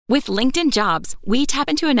With LinkedIn Jobs, we tap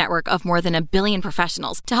into a network of more than 1 billion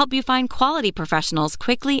professionals to help you find quality professionals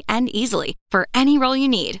quickly and easily for any role you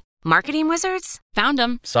need. Marketing wizards? Found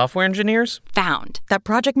them. Software engineers? Found. That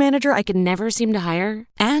project manager I could never seem to hire?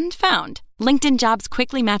 And found. LinkedIn Jobs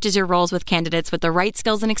quickly matches your roles with candidates with the right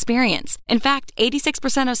skills and experience. In fact,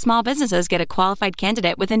 86% of small businesses get a qualified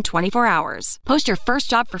candidate within 24 hours. Post your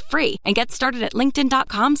first job for free and get started at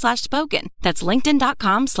linkedin.com/spoken. That's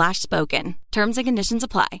linkedin.com/spoken. Terms and conditions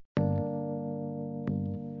apply.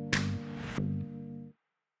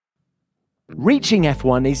 Reaching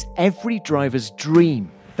F1 is every driver's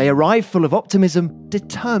dream. They arrive full of optimism,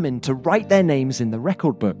 determined to write their names in the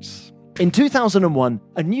record books. In 2001,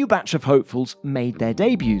 a new batch of hopefuls made their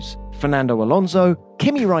debuts. Fernando Alonso,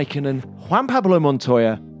 Kimi Raikkonen, Juan Pablo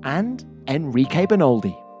Montoya, and Enrique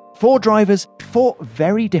Bernoldi. 4 drivers, 4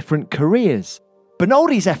 very different careers.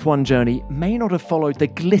 Bernoldi's F1 journey may not have followed the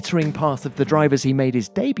glittering path of the drivers he made his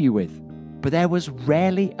debut with, but there was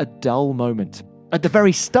rarely a dull moment. At the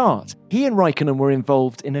very start, he and Raikkonen were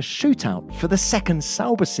involved in a shootout for the second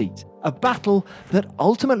Sauber seat, a battle that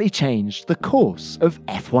ultimately changed the course of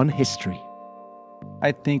F1 history.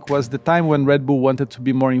 I think was the time when Red Bull wanted to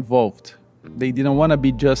be more involved. They didn't want to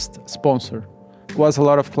be just sponsor. There was a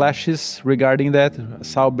lot of clashes regarding that.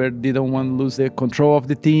 Sauber didn't want to lose the control of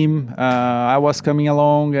the team. I was coming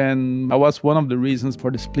along and I was one of the reasons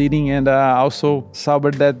for the splitting, and also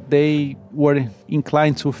Sauber that they were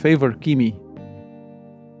inclined to favor Kimi.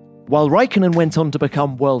 While Raikkonen went on to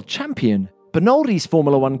become world champion, Bernoldi's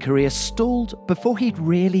Formula One career stalled before he'd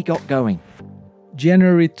really got going.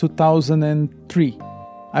 January 2003,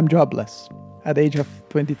 I'm jobless at the age of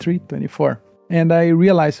 23, 24. And I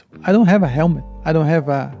realized I don't have a helmet. I don't have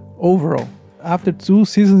a overall. After 2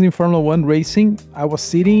 seasons in Formula One racing, I was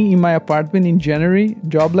sitting in my apartment in January,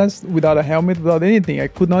 jobless, without a helmet, without anything. I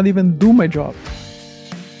could not even do my job.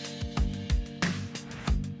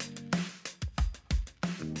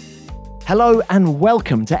 Hello and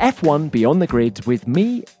welcome to F1 Beyond the Grid with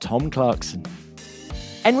me, Tom Clarkson.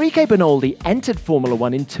 Enrique Bernoldi entered Formula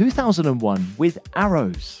One in 2001 with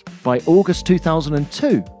arrows. By August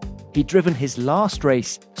 2002, he'd driven his last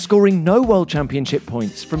race, scoring no World Championship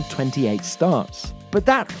points from 28 starts. But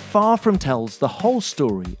that far from tells the whole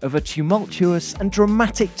story of a tumultuous and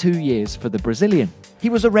dramatic 2 years for the Brazilian. He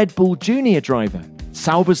was a Red Bull Junior driver.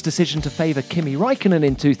 Sauber's decision to favour Kimi Raikkonen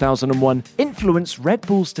in 2001 influenced Red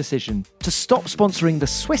Bull's decision to stop sponsoring the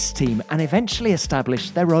Swiss team and eventually establish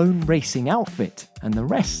their own racing outfit. And the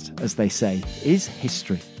rest, as they say, is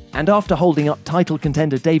history. And after holding up title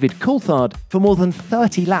contender David Coulthard for more than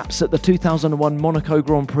 30 laps at the 2001 Monaco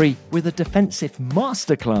Grand Prix with a defensive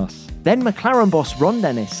masterclass, then McLaren boss Ron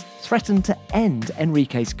Dennis threatened to end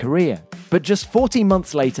Enrique's career. But just 14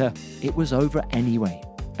 months later, it was over anyway,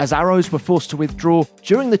 as Arrows were forced to withdraw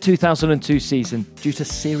during the 2002 season due to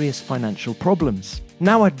serious financial problems.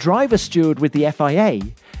 Now a driver steward with the FIA,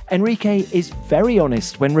 Enrique is very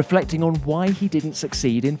honest when reflecting on why he didn't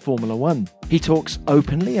succeed in Formula One. He talks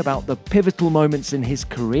openly about the pivotal moments in his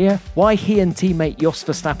career, why he and teammate Jos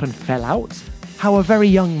Verstappen fell out, how a very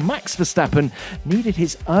young Max Verstappen needed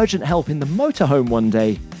his urgent help in the motorhome one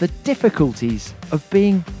day, the difficulties of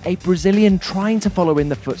being a Brazilian trying to follow in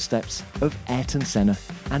the footsteps of Ayrton Senna,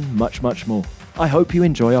 and much, much more. I hope you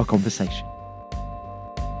enjoy our conversation.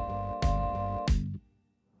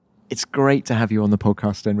 It's great to have you on the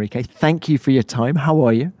podcast, Enrique. Thank you for your time. How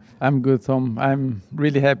are you? I'm good, Tom. I'm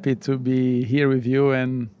really happy to be here with you,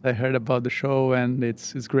 and I heard about the show, and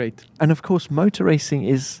it's great. And of course, motor racing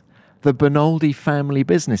is the Bernoldi family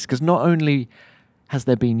business, because not only has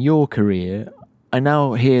there been your career, I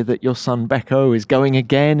now hear that your son Becco is going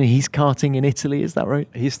again and he's karting in Italy. Is that right?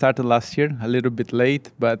 He started last year, a little bit late,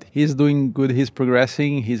 but he's doing good. He's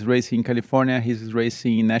progressing. He's racing in California. He's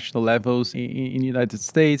racing in national levels in the United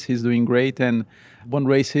States. He's doing great. And one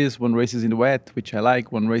race is in the wet, which I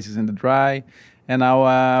like. One race is in the dry. And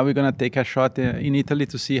now we're going to take a shot in Italy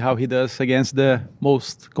to see how he does against the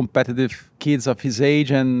most competitive kids of his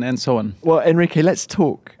age and so on. Well, Enrique, let's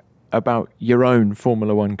talk about your own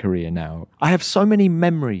Formula One career now. I have so many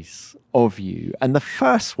memories of you, and the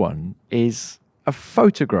first one is a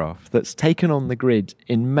photograph that's taken on the grid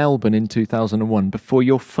in Melbourne in 2001 before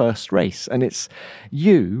your first race, and it's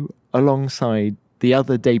you alongside the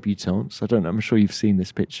other debutants. I'm sure you've seen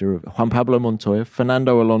this picture of Juan Pablo Montoya,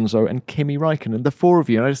 Fernando Alonso, and Kimi Raikkonen, the 4 of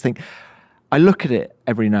you. And I just think, I look at it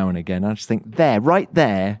every now and again, I just think, right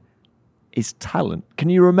there is talent. Can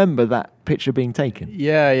you remember that picture being taken?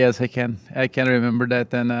 Yes, I can. I can remember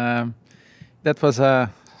that. And that was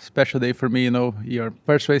a special day for me. You know, your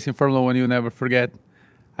first race in Formula One, you never forget.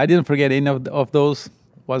 I didn't forget any of those.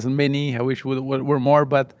 wasn't many. I wish were more,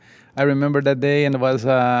 but I remember that day, and it was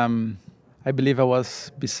I believe I was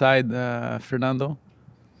beside Fernando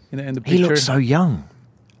in the picture. He looks so young.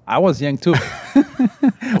 I was young too.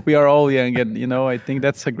 We are all young, and I think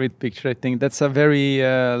that's a great picture. I think that's a very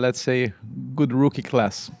let's say good rookie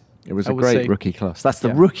class. It was a great rookie class. That's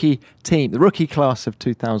the rookie team, the rookie class of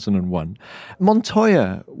 2001.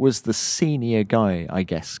 Montoya was the senior guy, I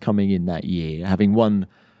guess, coming in that year, having won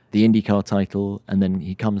the IndyCar title, and then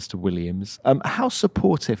he comes to Williams. How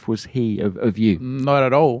supportive was he of you? Not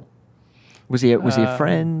at all. Was he a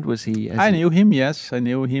friend? Was he? I knew him. Yes, I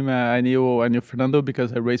knew him. I knew Fernando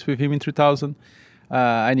because I raced with him in 2000.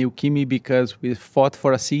 I knew Kimi because we fought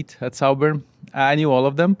for a seat at Sauber. I knew all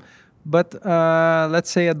of them. But let's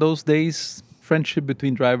say at those days, friendship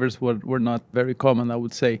between drivers were not very common, I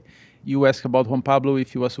would say. You ask about Juan Pablo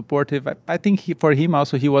if he was supportive. I think for him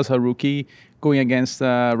also, he was a rookie going against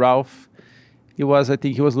Ralph. I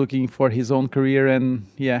think he was looking for his own career, and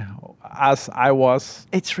as I was.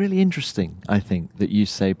 It's really interesting, I think, that you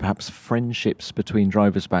say perhaps friendships between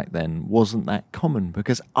drivers back then wasn't that common,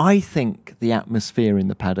 because I think the atmosphere in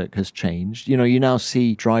the paddock has changed. You now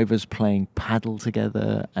see drivers playing paddle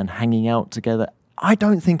together and hanging out together. I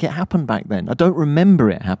don't think it happened back then. I don't remember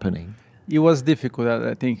it happening. It was difficult,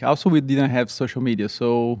 I think. Also, we didn't have social media.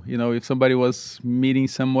 So, if somebody was meeting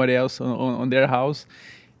somebody else on their house,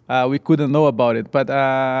 we couldn't know about it. But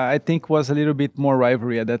I think was a little bit more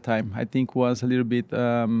rivalry at that time. I think was a little bit,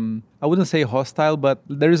 I wouldn't say hostile, but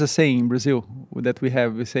there is a saying in Brazil that we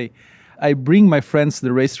have. We say, I bring my friends to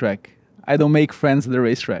the racetrack. I don't make friends at the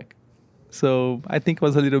racetrack. So I think it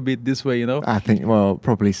was a little bit this way, I think,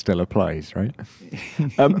 probably still applies, right?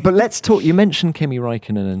 But let's talk. You mentioned Kimi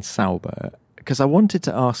Räikkönen and Sauber, because I wanted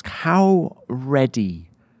to ask, how ready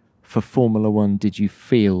for Formula One did you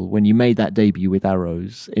feel when you made that debut with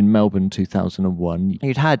Arrows in Melbourne 2001?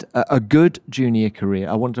 You'd had a good junior career.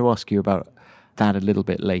 I wanted to ask you about that a little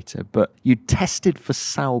bit later, but you tested for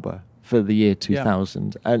Sauber for the year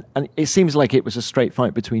 2000, and it seems like it was a straight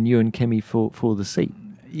fight between you and Kimi for the seat.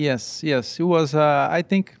 Yes, it was. I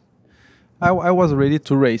think I was ready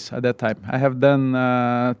to race at that time. I have done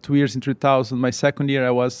 2 years in 2000. My second year,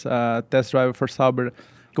 I was test driver for Sauber.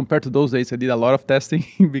 Compared to those days, I did a lot of testing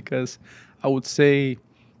because I would say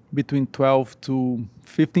between 12 to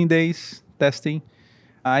 15 days testing.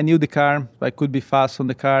 I knew the car. I could be fast on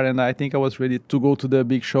the car, and I think I was ready to go to the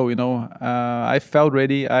big show. I felt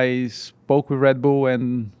ready. I spoke with Red Bull,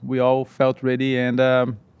 and we all felt ready, and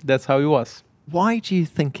that's how it was. Why do you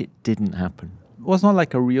think it didn't happen? It was not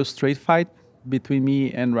like a real straight fight between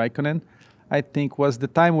me and Räikkönen. I think was the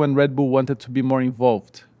time when Red Bull wanted to be more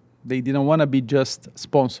involved. They didn't want to be just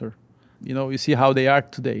sponsor. You see how they are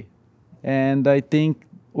today. And I think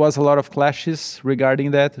was a lot of clashes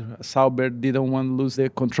regarding that. Sauber didn't want to lose the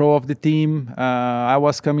control of the team. I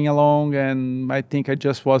was coming along, and I think I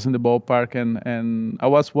just was in the ballpark. And I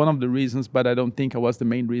was one of the reasons, but I don't think I was the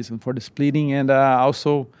main reason for the splitting. And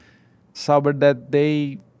also Sauber that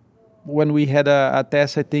day, when we had a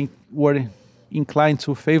test, I think were inclined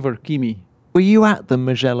to favor Kimi. Were you at the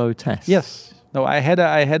Mugello test? Yes. No, I had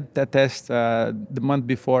that test the month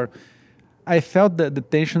before. I felt that the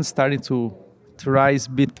tension starting to rise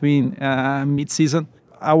between mid-season.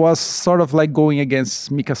 I was sort of like going against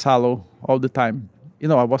Mika Salo all the time.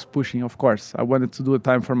 I was pushing, of course. I wanted to do a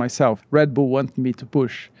time for myself. Red Bull wanted me to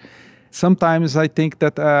push. Sometimes I think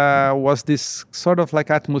that was this sort of like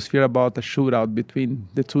atmosphere about a shootout between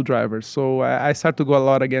the two drivers. So I started to go a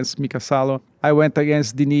lot against Mika Salo. I went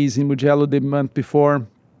against Diniz in Mugello the month before.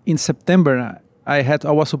 In September, I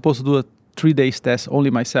was supposed to do a 3-day test only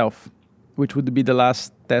myself, which would be the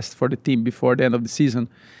last test for the team before the end of the season.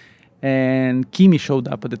 And Kimi showed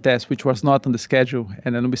up at the test, which was not on the schedule.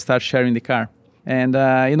 And then we start sharing the car. And,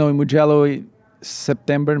 in Mugello,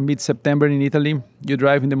 mid-September in Italy, you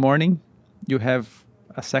drive in the morning, you have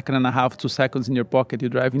a second and a half, 2 seconds in your pocket. You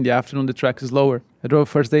drive in the afternoon, the track is lower. I drove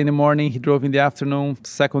first day in the morning, he drove in the afternoon.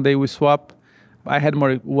 Second day we swap. I had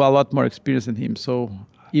a lot more experience than him. So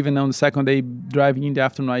even on the second day driving in the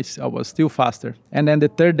afternoon, I was still faster. And then the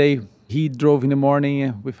third day, he drove in the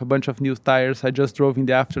morning with a bunch of new tires. I just drove in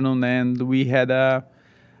the afternoon, and we had a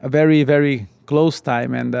very, very close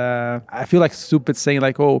time. And I feel like stupid saying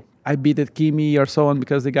like, oh, I beat Kimi or so on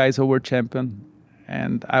because the guy is a world champion,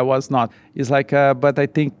 and I was not. It's like, but I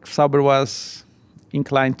think Sauber was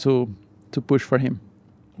inclined to push for him.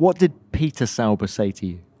 What did Peter Sauber say to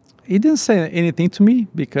you? He didn't say anything to me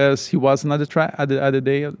because he wasn't at the other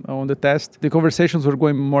day on the test. The conversations were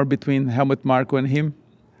going more between Helmut Marko and him.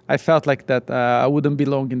 I felt like that I wouldn't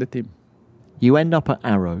belong in the team. You end up at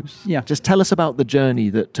Arrows. Yeah. Just tell us about the journey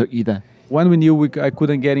that took you there. When we knew I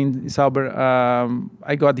couldn't get in Sauber,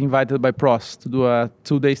 I got invited by Prost to do a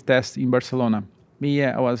 2-day test in Barcelona. Me,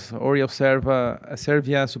 I was Oriol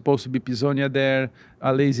Servia, supposed to be Pisonia there.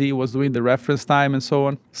 Alesi was doing the reference time and so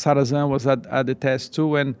on. Sarrazin was at the test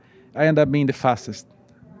too, and I ended up being the fastest.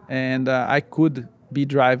 And I could be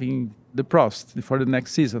driving the Prost for the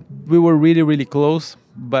next season. We were really, really close,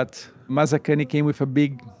 but Mazzacani came with a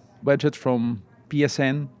big budget from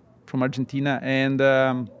PSN, from Argentina, and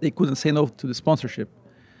they couldn't say no to the sponsorship.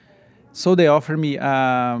 So they offered me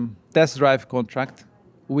a test drive contract,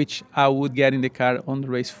 which I would get in the car on the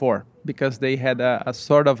race 4, because they had a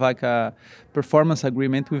sort of like a performance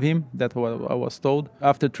agreement with him, that I was told.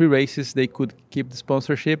 After 3 races, they could keep the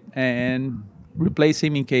sponsorship and replace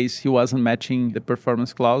him in case he wasn't matching the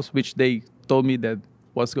performance clause, which they told me that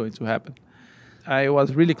was going to happen. I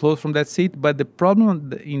was really close from that seat, but the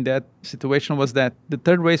problem in that situation was that the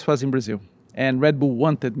 3rd race was in Brazil, and Red Bull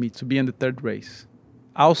wanted me to be in the 3rd race.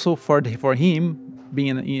 Also, for him,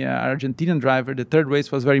 being an Argentinian driver, the 3rd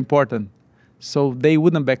race was very important. So they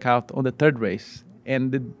wouldn't back out on the 3rd race,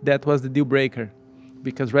 and that was the deal breaker,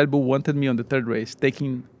 because Red Bull wanted me on the 3rd race,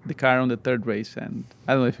 taking the car on the 3rd race, and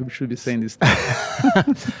I don't know if we should be saying this.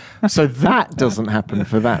 So that doesn't happen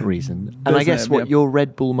for that reason. And I guess your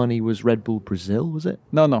Red Bull money was Red Bull Brazil, was it?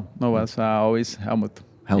 No, it was always Helmut.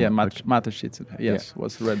 Yeah, okay. Mateschitz. Yes,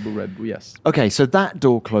 was Red Bull, yes. Okay, so that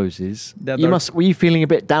door closes. Were you feeling a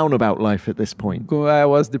bit down about life at this point? I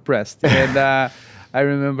was depressed. And I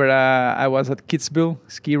remember I was at Kitzbühel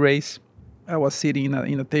ski race. I was sitting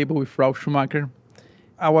in a table with Ralf Schumacher.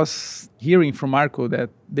 I was hearing from Marco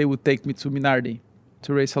that they would take me to Minardi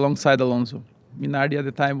to race alongside Alonso. Minardi at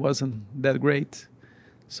the time wasn't that great.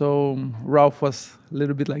 So Ralph was a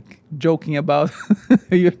little bit like joking about,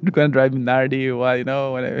 you're going to drive Minardi,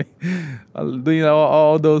 doing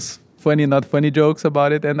all those funny, not funny jokes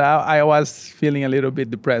about it. And I was feeling a little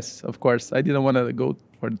bit depressed, of course. I didn't want to go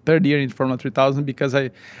for the 3rd year in Formula 3000 because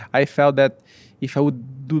I felt that if I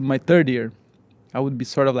would do my 3rd year, I would be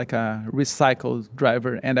sort of like a recycled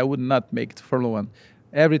driver and I would not make it to Formula 1.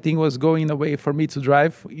 Everything was going away for me to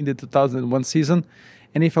drive in the 2001 season.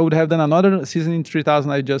 And if I would have done another season in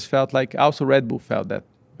 3000, I just felt like also Red Bull felt that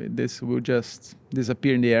this will just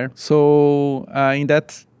disappear in the air. So in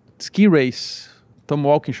that ski race, Tom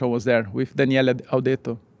Walkinshaw was there with Daniele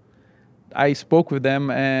Audetto. I spoke with them,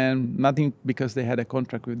 and nothing because they had a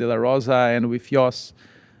contract with De La Rosa and with Jos.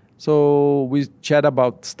 So we chat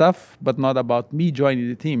about stuff, but not about me joining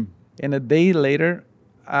the team. And a day later,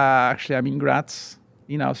 actually I'm in Graz,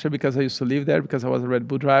 in Austria, because I used to live there because I was a Red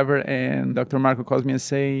Bull driver, and Dr. Marco calls me and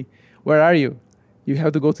say, "Where are you? You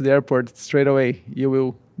have to go to the airport straight away. You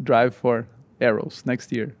will drive for Arrows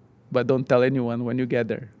next year, but don't tell anyone when you get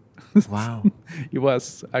there." Wow. It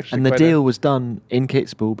was actually And the deal was done in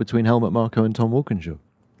Kitzbühel between Helmut Marko and Tom Walkinshaw?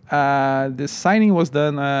 The signing was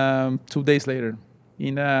done 2 days later.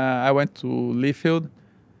 I went to Leafield.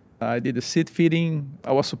 I did the seat fitting.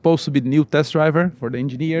 I was supposed to be the new test driver for the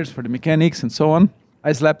engineers, for the mechanics, and so on.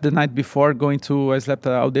 I slept the night before I slept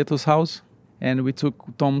at Audeto's house, and we took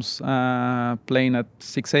Tom's plane at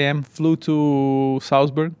 6 a.m., flew to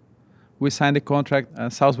Salzburg. We signed the contract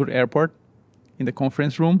at Salzburg Airport in the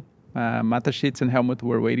conference room. Mateschitz and Helmut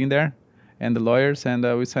were waiting there, and the lawyers, and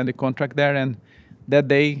we signed the contract there. And that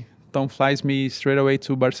day, Tom flies me straight away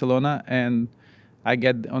to Barcelona, and I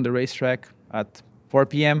get on the racetrack at 4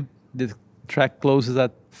 p.m. The track closes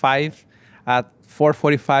at 5. At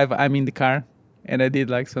 4:45, I'm in the car. And I did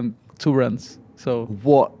like 2 runs. So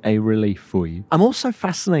what a relief for you. I'm also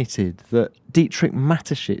fascinated that Dietrich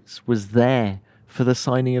Mateschitz was there for the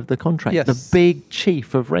signing of the contract. Yes. The big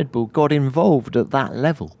chief of Red Bull got involved at that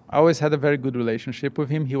level. I always had a very good relationship with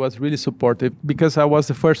him. He was really supportive because I was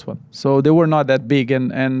the first one. So they were not that big,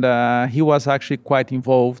 and he was actually quite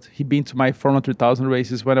involved. He'd been to my Formula 3000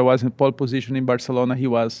 races. When I was in pole position in Barcelona, he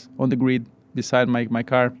was on the grid beside my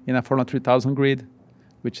car in a Formula 3000 grid,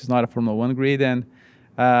 which is not a Formula 1 grid. And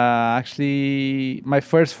actually, my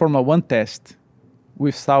first Formula 1 test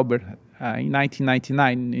with Sauber in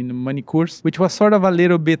 1999 in the Money course, which was sort of a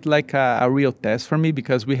little bit like a real test for me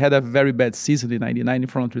because we had a very bad season in 99 in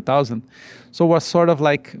Formula 3000. So it was sort of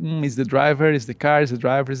like, is the driver, is the car, is the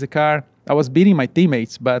driver, is the car. I was beating my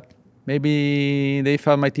teammates, but maybe they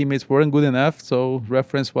felt my teammates weren't good enough, so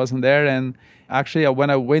reference wasn't there. And actually,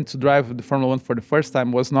 when I went to drive the Formula 1 for the first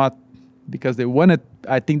time, was not because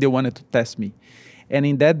I think they wanted to test me. And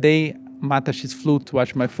in that day, Mateschitz flew to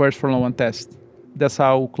watch my first Formula 1 test. That's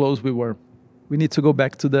how close we were. We need to go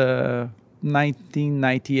back to the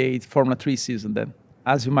 1998 Formula 3 season then.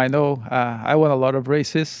 As you might know, I won a lot of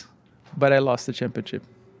races, but I lost the championship.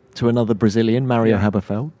 to another Brazilian, Mario Yeah.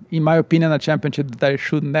 Haberfeld. In my opinion, a championship that I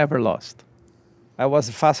should never lost. I was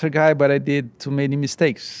a faster guy, but I did too many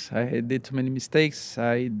mistakes. I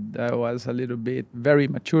was a little bit very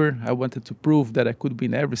mature. I wanted to prove that I could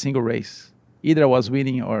win every single race. Either I was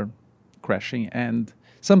winning or crashing. And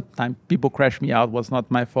sometimes people crash me out. Was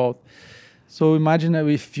not my fault. So imagine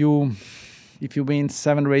if you win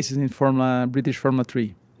 7 races in British Formula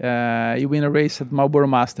 3. You win a race at Marlboro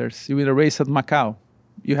Masters. You win a race at Macau.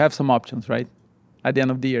 You have some options, right? At the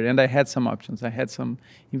end of the year. And I had some options. I had some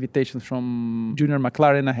invitations from Junior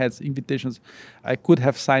McLaren. I had invitations. I could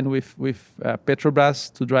have signed with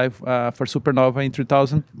Petrobras to drive for Supernova in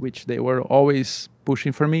 2000, which they were always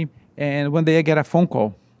pushing for me. And one day I get a phone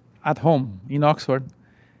call at home in Oxford,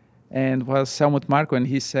 and it was Helmut Marko, and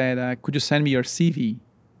he said, could you send me your CV?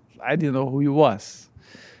 I didn't know who he was.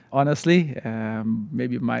 Honestly,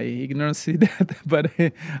 maybe my ignorance did that, but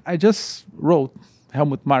I just wrote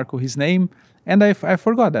Helmut Marko, his name, and I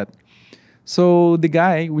forgot that. So the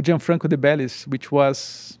guy with Gianfranco De Bellis, which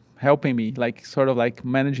was helping me, sort of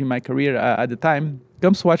managing my career at the time,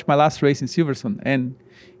 comes to watch my last race in Silverstone, and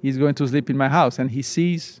he's going to sleep in my house, and he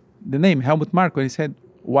sees the name Helmut Marko, and he said,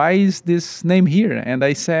 why is this name here? And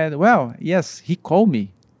I said, well, yes, he called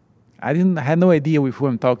me. I had no idea with who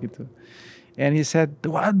I'm talking to. And he said,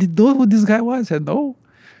 well, did you know who this guy was? I said, no,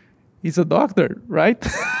 he's a doctor, right?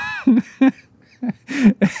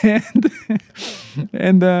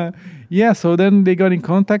 So then they got in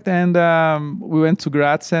contact, and we went to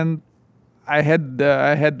Graz, and I had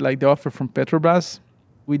the offer from Petrobras.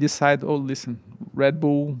 We decided, listen, Red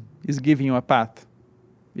Bull is giving you a path.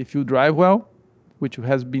 If you drive well, which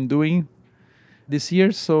has been doing this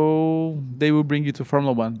year, so they will bring you to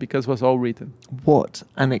Formula One, because it was all written. What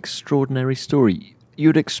an extraordinary story.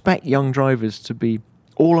 You'd expect young drivers to be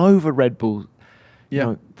all over Red Bull,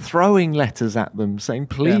 throwing letters at them, saying,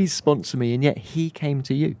 please sponsor me, and yet he came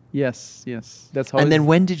to you. Yes. That's how. And then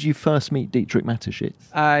when did you first meet Dietrich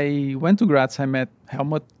Mateschitz? I went to Graz, I met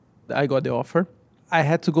Helmut, I got the offer. I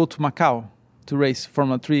had to go to Macau to race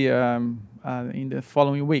Formula 3 in the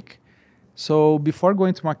following week. So before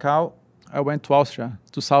going to Macau, I went to Austria,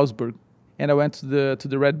 to Salzburg, and I went to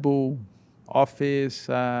the Red Bull office,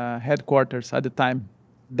 headquarters at the time.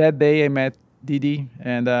 That day I met Didi,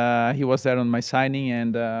 and he was there on my signing,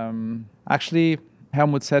 and actually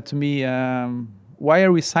Helmut said to me, why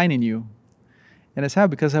are we signing you? And I said,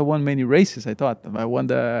 because I won many races. I thought I won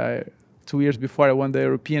 2 years before, I won the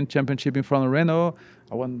European Championship in Formula Renault.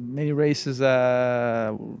 I won many races,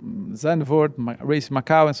 Zandvoort, race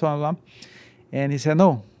Macau, and so on. And he said,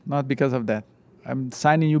 no, not because of that. I'm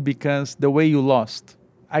signing you because the way you lost.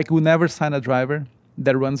 I could never sign a driver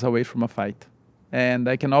that runs away from a fight. And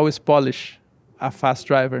I can always polish a fast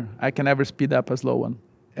driver. I can never speed up a slow one.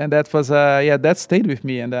 And that was, that stayed with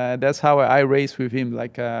me. And that's how I raced with him. I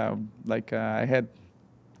had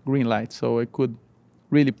green light, so I could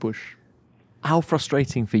really push. How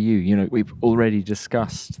frustrating for you? We've already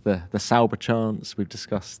discussed the Sauber chance. We've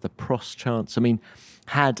discussed the Prost chance. I mean,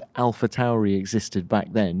 had AlphaTauri existed back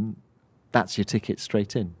then, that's your ticket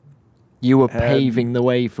straight in. You were paving the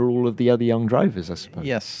way for all of the other young drivers, I suppose.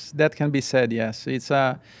 Yes, that can be said, yes. It's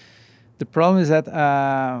the problem is that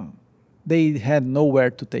they had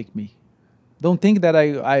nowhere to take me. Don't think that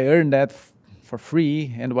I earned that for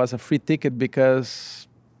free and was a free ticket, because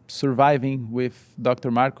surviving with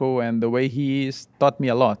Dr. Marko and the way he is taught me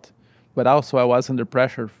a lot. But also I was under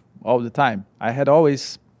pressure all the time. I had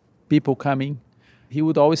always people coming. He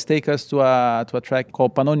would always take us to a track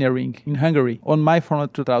called Pannonia Ring in Hungary. On my Formula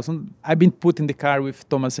 2000, I've been put in the car with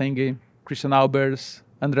Thomas Enge, Christian Albers,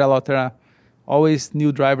 Andrea Lottera, always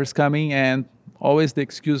new drivers coming, and always the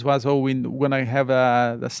excuse was, when I have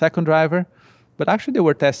a second driver. But actually they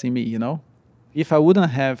were testing me, If I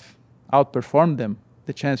wouldn't have outperformed them,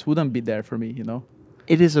 the chance wouldn't be there for me,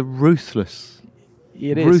 It is a ruthless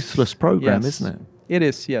program, yes. Isn't it? It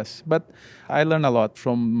is, yes. But I learned a lot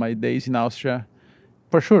from my days in Austria.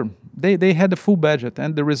 For sure, they had a full budget,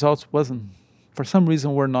 and the results for some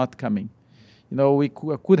reason, were not coming. We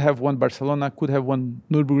could have won Barcelona, could have won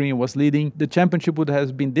Nürburgring, was leading. The championship would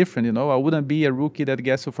have been different, I wouldn't be a rookie that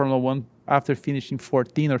gets to Formula 1 after finishing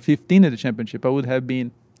 14 or 15 in the championship. I would have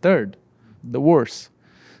been third, the worst.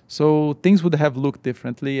 So things would have looked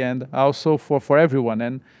differently, and also for everyone.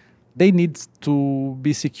 And they need to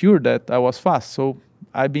be secure that I was fast. So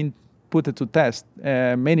I've been put it to test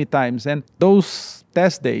many times. And those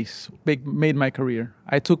test days made my career.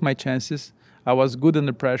 I took my chances. I was good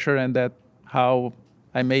under pressure, and that's how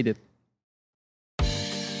I made it.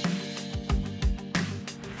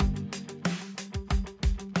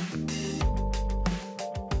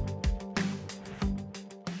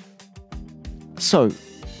 So,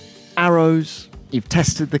 Arrows, you've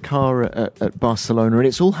tested the car at Barcelona, and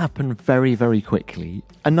it's all happened very, very quickly.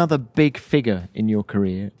 Another big figure in your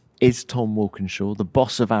career is Tom Walkinshaw, the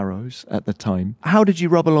boss of Arrows at the time. How did you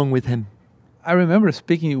rub along with him? I remember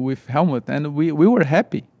speaking with Helmut, and we were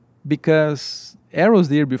happy because Arrows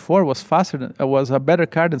the year before was was a better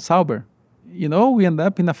car than Sauber. We ended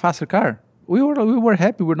up in a faster car. We were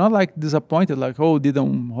happy. We're not like disappointed, like, oh,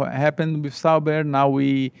 didn't happen with Sauber. Now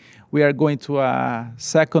we are going to a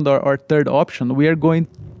second or third option. We are going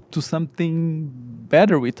to something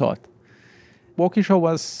better, we thought. Walkinshaw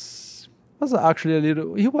was actually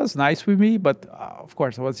he was nice with me, but of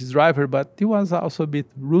course I was his driver, but he was also a bit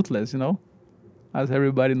ruthless, as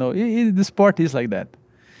everybody knows. The sport is like that.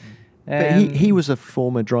 But he was a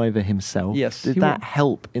former driver himself. Yes. Did that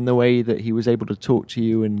help in the way that he was able to talk to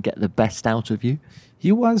you and get the best out of you?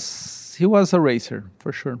 He was a racer,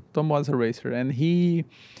 for sure. Tom was a racer. And he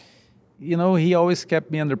always kept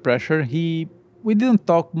me under pressure. We didn't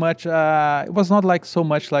talk much. It was not like so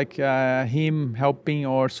much like him helping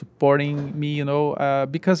or supporting me,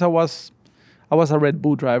 because I was a Red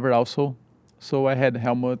Bull driver also. So I had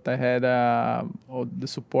Helmut, I had the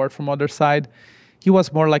support from other side. He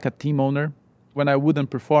was more like a team owner. When I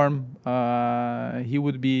wouldn't perform, he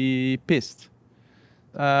would be pissed.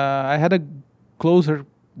 I had a closer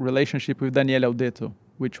relationship with Daniele Audetto,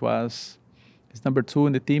 which was his number 2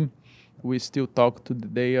 in the team. We still talk to the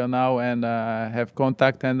day now and have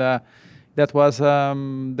contact. And that's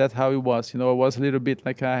how it was. It was a little bit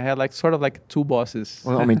like I had sort of like 2 bosses.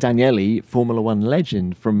 Well, I mean, Daniele, Formula One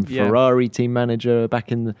legend, from Ferrari team manager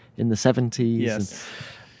back in the 70s. Yes.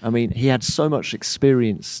 I mean, he had so much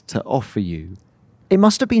experience to offer you. It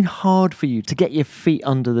must have been hard for you to get your feet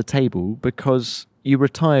under the table because you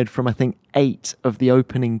retired from, I think, 8 of the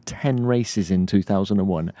opening 10 races in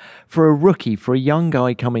 2001. For a rookie, for a young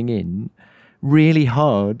guy coming in, really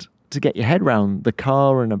hard to get your head around the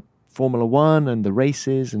car and a Formula One and the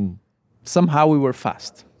races. And somehow we were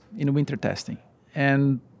fast in winter testing.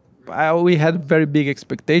 And we had very big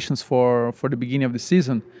expectations for the beginning of the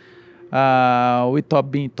season. We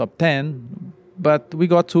thought being top 10, but we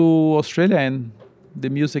got to Australia and the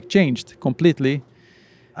music changed completely.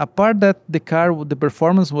 Apart that the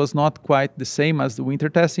performance was not quite the same as the winter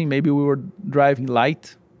testing. Maybe we were driving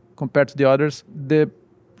light compared to the others. The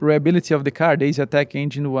reliability of the car, the Easy Attack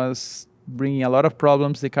engine was bringing a lot of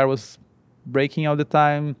problems. The car was braking all the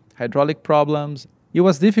time, hydraulic problems. It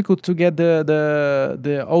was difficult to get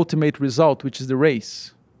the ultimate result, which is the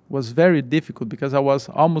race. Was very difficult because I was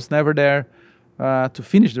almost never there to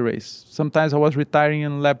finish the race. Sometimes I was retiring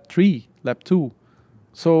in lap 3, lap 2.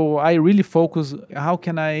 So I really focused, how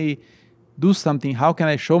can I do something? How can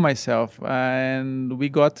I show myself? And we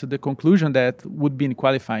got to the conclusion that would be in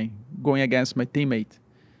qualifying, going against my teammate.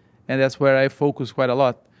 And that's where I focused quite a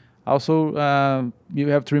lot. Also, you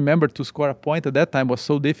have to remember to score a point at that time was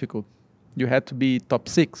so difficult. You had to be top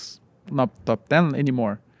 6, not top 10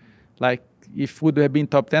 anymore. Like, if it would have been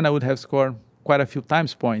top 10, I would have scored quite a few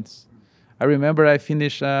times points. I remember I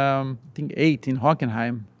finished, I think, 8 in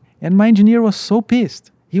Hockenheim. And my engineer was so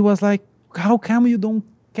pissed. He was like, how come you don't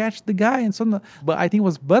catch the guy? And so on. But I think it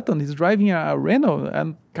was Button. He's driving a Renault,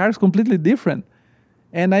 and car is completely different.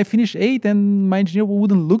 And I finished 8, and my engineer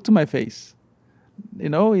wouldn't look to my face.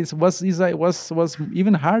 It was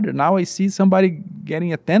even harder. Now I see somebody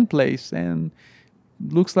getting a 10th place, and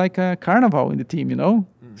looks like a carnival in the team,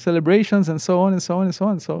 celebrations and so on and so on and so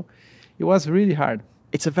on. So it was really hard.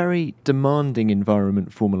 It's a very demanding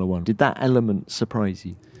environment, Formula One. Did that element surprise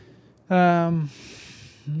you?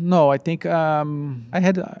 No, I think I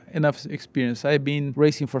had enough experience. I've been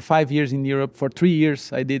racing for 5 years in Europe. For 3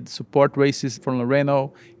 years, I did support races for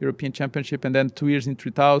Renault, European Championship, and then 2 years in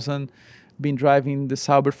 3000. Been driving the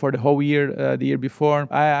Sauber for the whole year, the year before.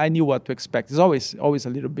 I knew what to expect. It's always a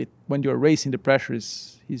little bit, when you're racing, the pressure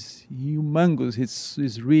is humongous.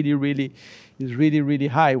 It's really, really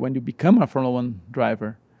high when you become a Formula One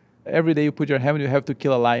driver. Every day you put your helmet, you have to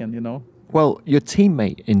kill a lion, Well, your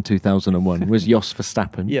teammate in 2001 was Jos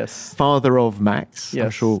Verstappen. Yes. Father of Max. Yes.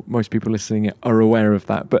 I'm sure most people listening are aware of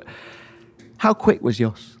that. But how quick was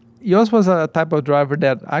Jos? Jos was a type of driver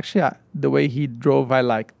that actually the way he drove I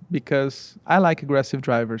liked, because I like aggressive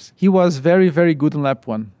drivers. He was very, very good in lap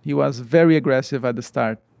 1. He was very aggressive at the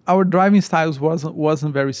start. Our driving styles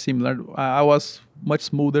wasn't very similar. I was much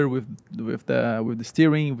smoother with the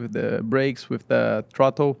steering, with the brakes, with the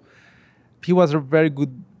throttle. He was a very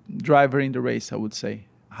good driver in the race, I would say.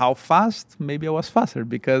 How fast? Maybe I was faster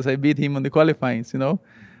because I beat him on the qualifyings,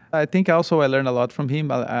 I think also I learned a lot from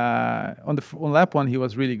him. On lap 1, he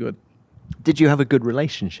was really good. Did you have a good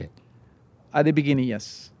relationship? At the beginning,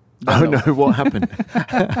 yes. Oh no, what happened?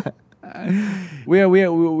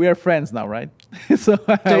 We are friends now, right? So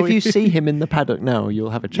if you see him in the paddock now,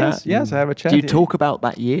 you'll have a chat? Yes, I have a chat. Do you talk about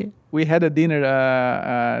that year? We had a dinner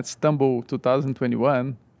at Istanbul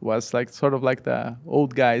 2021. Was like sort of like the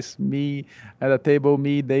old guys, me at a table,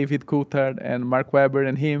 me, David Coulthard, and Mark Webber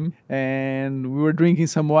and him. And we were drinking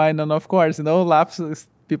some wine, and of course,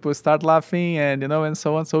 people start laughing, and and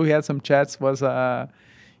so on. So we had some chats, but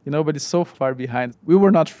it's so far behind. We were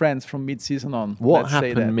not friends from mid-season on. What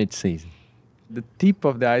happened mid-season? The tip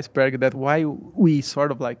of the iceberg, that why we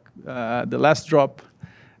sort of like the last drop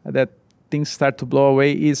that things start to blow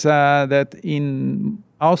away is that in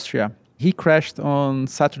Austria, he crashed on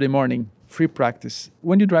Saturday morning, free practice.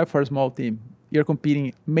 When you drive for a small team, you're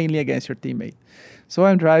competing mainly against your teammate. So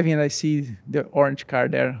I'm driving and I see the orange car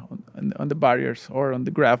there on the barriers or on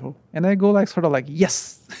the gravel. And I go like sort of like,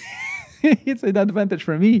 yes, it's an advantage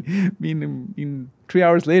for me in 3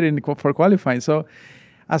 hours later for qualifying. So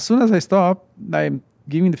as soon as I stop, I'm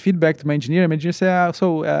giving the feedback to my engineer. My engineer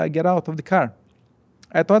said, get out of the car.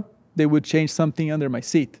 I thought they would change something under my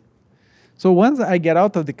seat. So once I get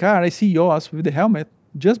out of the car, I see Jos with the helmet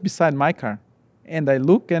just beside my car. And I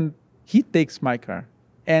look and he takes my car.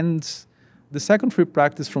 And the second free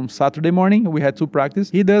practice from Saturday morning, we had 2 practices,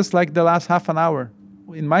 he does like the last half an hour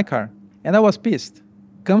in my car. And I was pissed.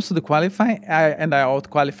 Comes to the qualifying, and I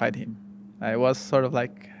out-qualified him. I was sort of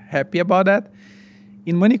like happy about that.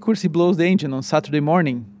 In Manicurse, he blows the engine on Saturday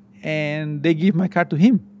morning, and they give my car to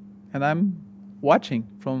him. And I'm watching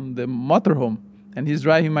from the motorhome. And he's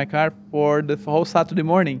driving my car for the whole Saturday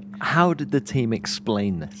morning. How did the team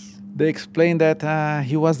explain this? They explained that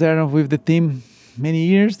he was there with the team many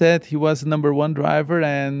years, that he was the number 1 driver,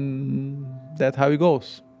 and that's how it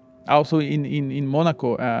goes. Also in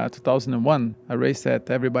Monaco, 2001, a race that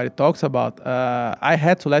everybody talks about, I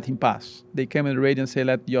had to let him pass. They came in the radio and say,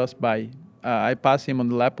 let Jos by. I passed him on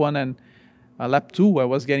the lap 1, and lap 2, I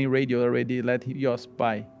was getting radio already, let Jos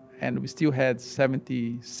by. And we still had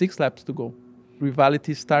 76 laps to go.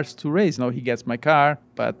 Rivalry starts to raise. Now he gets my car,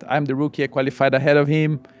 but I'm the rookie. I qualified ahead of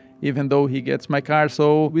him, even though he gets my car.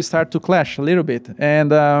 So we start to clash a little bit. And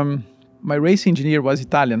my race engineer was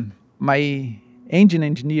Italian. My engine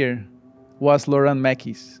engineer was Laurent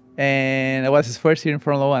Mekis. And it was his first year in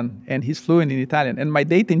Formula 1. And he's fluent in Italian. And my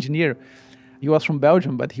data engineer, he was from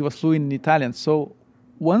Belgium, but he was fluent in Italian. So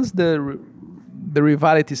once the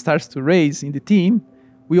rivalry starts to raise in the team,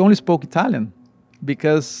 we only spoke Italian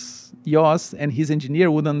because Jos and his engineer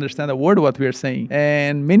wouldn't understand a word what we were saying.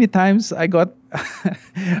 And many times I got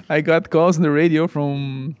I got calls on the radio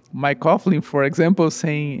from Mike Coughlin, for example,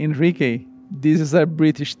 saying, Enrique, this is a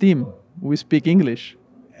British team. We speak English.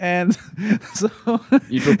 And so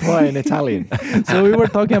you'd reply in Italian. So we were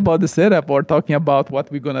talking about the setup, or talking about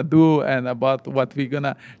what we're going to do and about what we're going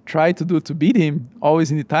to try to do to beat him, always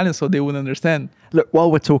in Italian, so they would understand. Look,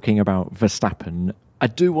 while we're talking about Verstappen, I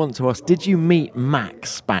do want to ask, did you meet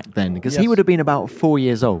Max back then? Because he would have been about 4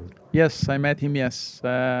 years old. Yes, I met him, yes.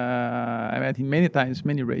 I met him many times,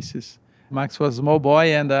 many races. Max was a small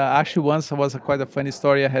boy, and actually once was quite a funny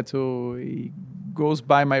story. He goes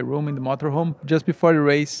by my room in the motorhome just before the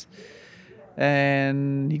race,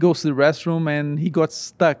 and he goes to the restroom, and he got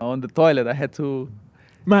stuck on the toilet. I had to...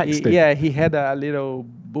 Max did? Yeah, he had a little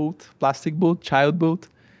boot, plastic boot, child boot,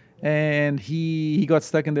 and he got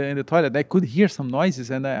stuck in the toilet. I could hear some noises,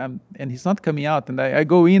 and he's not coming out. And I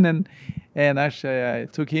go in, and actually I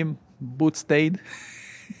took him, boot stayed,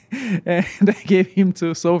 and I gave him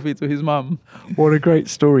to Sophie, to his mom. What a great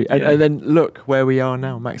story. And then look where we are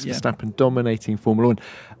now, Max Verstappen dominating Formula 1.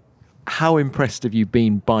 How impressed have you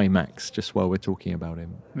been by Max, just while we're talking about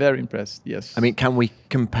him? Very impressed, yes. I mean, can we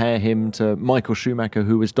compare him to Michael Schumacher,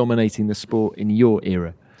 who was dominating the sport in your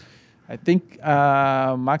era? I think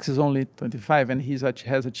Max is only 25, and he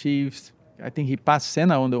has achieved, I think he passed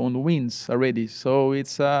Senna on the wins already. So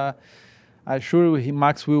it's, I'm sure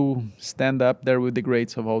Max will stand up there with the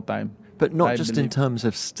greats of all time. But not just in terms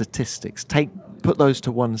of statistics. Put those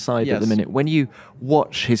to one side at the minute. When you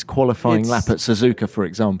watch his qualifying lap at Suzuka, for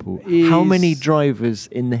example, how many drivers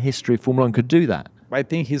in the history of Formula 1 could do that? I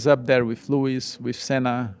think he's up there with Lewis, with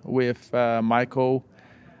Senna, with Michael.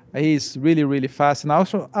 He's really, really fast. And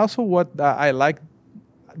also what I like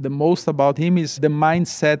the most about him is the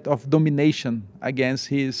mindset of domination against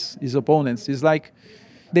his opponents. It's like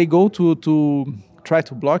they go to try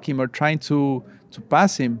to block him or trying to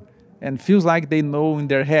pass him, and feels like they know in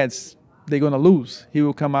their heads they're going to lose. He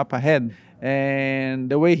will come up ahead. And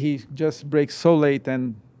the way he just breaks so late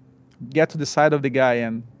and get to the side of the guy,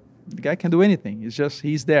 and the guy can do anything. It's just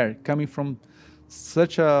he's there, coming from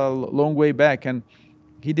such a long way back. And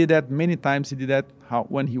He did that many times. He did that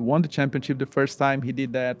when he won the championship the first time. He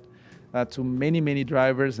did that to many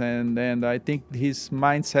drivers. And I think his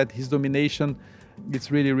mindset, his domination,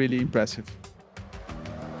 it's really, really impressive.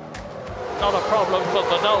 Not a problem for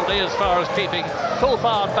Bernoldi as far as keeping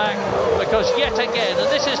Coulthard back, because yet again, and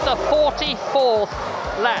this is the 44th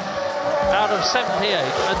lap out of 78,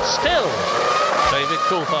 and still David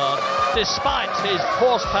Coulthard, despite his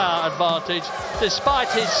horsepower advantage, despite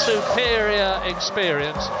his superior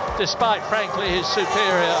experience, despite frankly his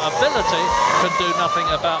superior ability, can do nothing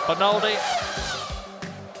about Bernoldi.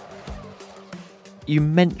 You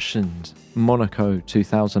mentioned Monaco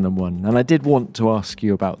 2001, and I did want to ask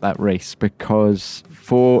you about that race, because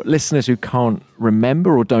for listeners who can't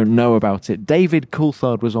remember or don't know about it, David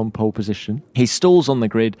Coulthard was on pole position. He stalls on the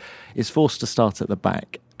grid, is forced to start at the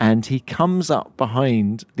back, and he comes up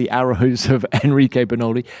behind the arrows of Enrique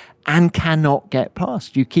Bernoldi and cannot get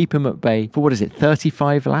past. You keep him at bay for,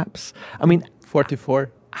 35 laps? I mean...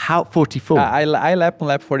 44. How? 44? I lapped on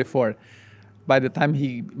lap 44. By the time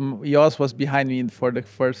Jos was behind me for the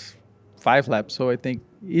first 5 laps, so I think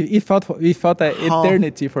it felt an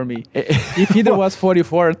eternity for me. If either was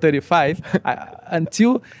 44 or 35,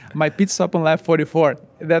 until my pit stop on lap 44,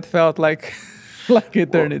 that felt like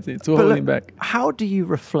eternity to hold him back. How do you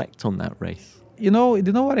reflect on that race? You know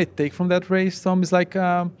what I take from that race, Tom? It's like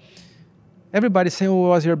everybody say, "Oh, it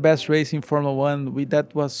was your best race in Formula One.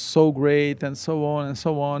 That was so great," and so on and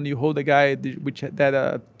so on. You hold a guy which had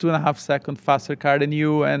a 2.5 second faster car than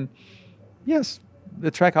you, and yes, the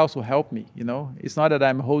track also helped me. It's not that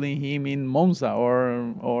I'm holding him in Monza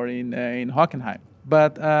or in Hockenheim,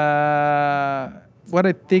 but what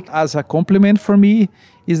I take as a compliment for me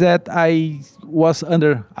is that I was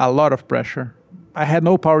under a lot of pressure. I had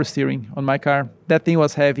no power steering on my car. That thing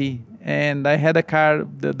was heavy, and I had a car,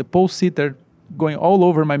 the pole seater, going all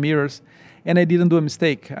over my mirrors, and I didn't do a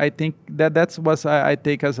mistake. I think that's what I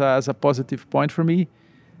take as a positive point for me.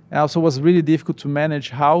 It also was really difficult to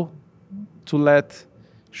manage how to let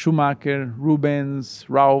Schumacher, Rubens,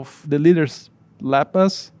 Ralph, the leaders, lap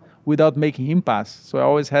us without making him pass. So I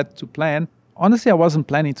always had to plan. Honestly, I wasn't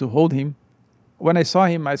planning to hold him. When I saw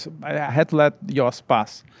him, I had to let Jos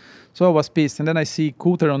pass. So I was pissed. And then I see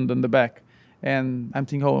Coulter on the back. And I'm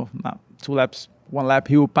thinking, oh, no, 2 laps, 1 lap,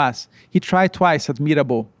 he will pass. He tried twice at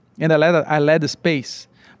Mirabeau. And I led the space.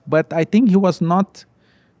 But I think he was not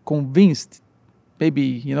convinced.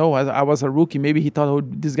 Maybe, I was a rookie. Maybe he thought, oh,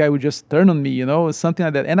 this guy would just turn on me, something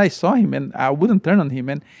like that. And I saw him, and I wouldn't turn on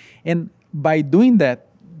him. And by doing that,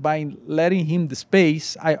 by letting him the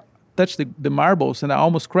space, I touched the marbles, and I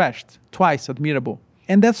almost crashed twice at Mirabeau.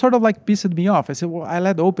 And that sort of pissed me off. I said, well, I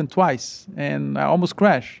let open twice, and I almost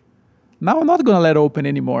crashed. Now I'm not going to let open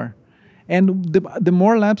anymore. And the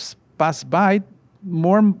more laps pass by,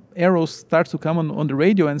 more arrows start to come on the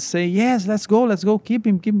radio and say, yes, let's go, keep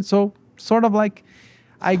him. So sort of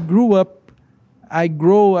I grew up,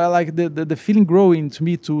 the feeling growing to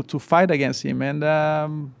me to fight against him.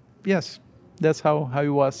 And yes, that's how he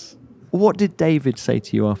was. What did David say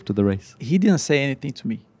to you after the race? He didn't say anything to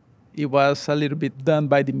me. It was a little bit done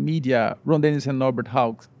by the media. Ron Dennis and Norbert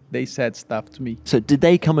Haug, they said stuff to me. So did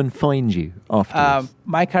they come and find you afterwards?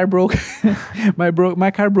 My car broke.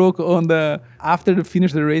 My car broke after the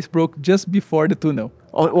finish of the race, broke just before the tunnel.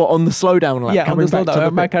 On the slowdown lap? Yeah, on the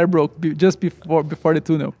slowdown. My car broke just before the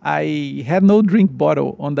tunnel. I had no drink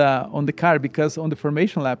bottle on the car because on the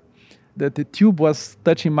formation lap, the tube was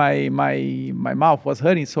touching my mouth, was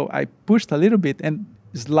hurting. So I pushed a little bit and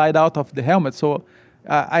slide out of the helmet. So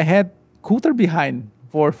I had Coulter behind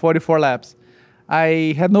for 44 laps.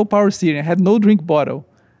 I had no power steering. I had no drink bottle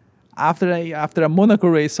after a Monaco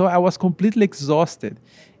race. So I was completely exhausted.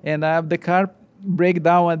 And the car break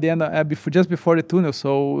down at the end, just before the tunnel.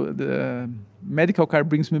 So the medical car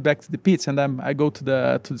brings me back to the pits, and I go to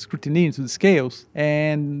the scrutiny, to the scales.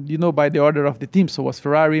 And by the order of the team, so it was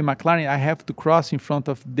Ferrari, McLaren, I have to cross in front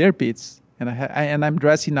of their pits, and I'm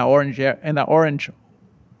dressed in an orange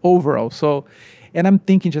overall. So, and I'm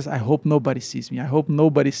thinking, I hope nobody sees me.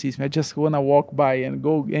 I just want to walk by and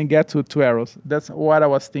go and get to 2 arrows. That's what I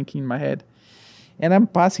was thinking in my head. And I'm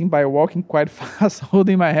passing by, walking quite fast,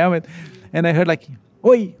 holding my helmet. And I heard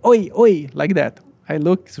oi, oi, oi, like that. I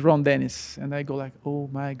look, it's Ron Dennis, and I go oh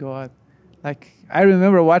my God. I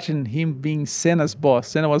remember watching him being Senna's boss.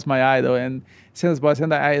 Senna was my idol, and Senna's boss,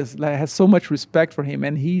 and I had so much respect for him.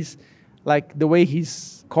 And he's, the way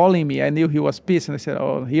he's calling me, I knew he was pissed. And I said,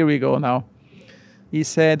 oh, here we go now. He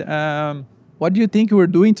said, what do you think you were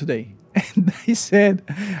doing today? And I said,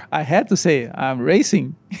 I had to say, I'm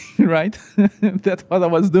racing, right? That's what I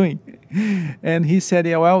was doing. And he said,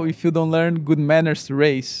 yeah, well, if you don't learn good manners to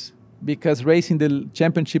race, because racing the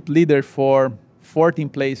championship leader for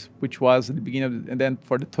 14th place, which was at the beginning and then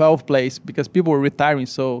for the 12th place, because people were retiring,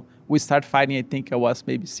 so we started fighting. I think I was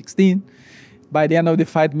maybe 16. By the end of the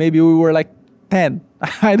fight, maybe we were like 10.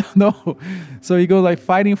 I don't know. So you go like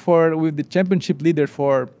fighting with the championship leader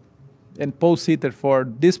and pole sitter for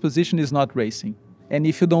this position is not racing. And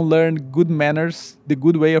if you don't learn good manners, the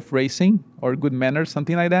good way of racing, or good manners,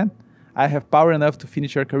 something like that, I have power enough to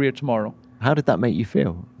finish your career tomorrow. How did that make you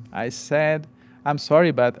feel? I said, I'm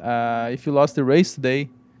sorry, but if you lost the race today,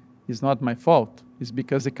 it's not my fault. It's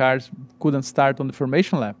because the cars couldn't start on the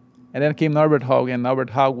formation lap. And then came Norbert Haug, and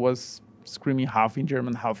Norbert Haug was screaming half in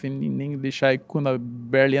German, half in English. I could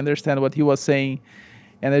barely understand what he was saying,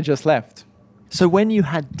 and I just left. So when you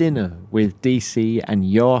had dinner with DC and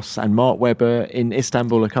Jos and Mark Webber in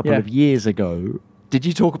Istanbul a couple of years ago, did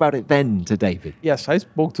you talk about it then to David? Yes, I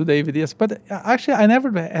spoke to David, yes. But actually, I never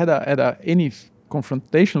had any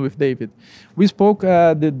confrontation with David. We spoke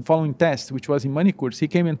the following test, which was in Manicures. He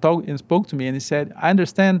came and spoke to me, and he said, I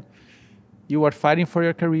understand you are fighting for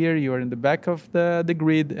your career, you are in the back of the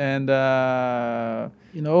grid, and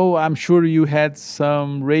I'm sure you had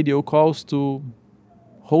some radio calls to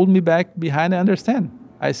hold me back behind. I understand.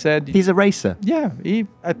 I said, he's a racer. Yeah,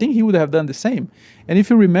 I think he would have done the same. And if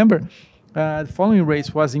you remember, the following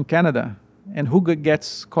race was in Canada, and who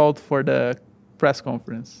gets called for the press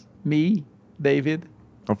conference? Me, David,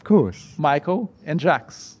 of course, Michael, and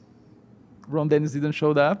Jacques. Ron Dennis didn't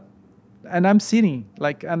show up, and I'm sitting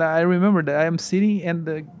and I remember that I am sitting, and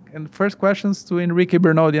the first questions to Enrique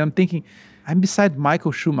Bernoldi. I'm thinking, I'm beside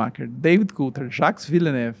Michael Schumacher, David Coulthard, Jacques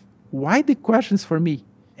Villeneuve. Why the questions for me?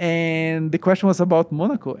 And the question was about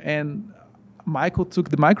Monaco, and Michael took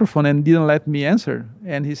the microphone and didn't let me answer.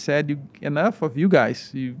 And he said, enough of you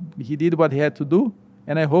guys. He did what he had to do,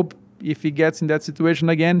 and I hope if he gets in that situation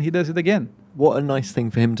again, he does it again. What a nice thing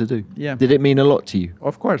for him to do. Yeah. Did it mean a lot to you?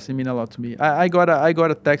 Of course, it meant a lot to me. I got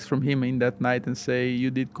a text from him in that night and say, you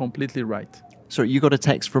did completely right. So you got a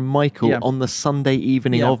text from Michael on the Sunday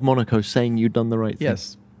evening of Monaco saying you'd done the right thing?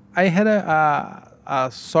 Yes. I had a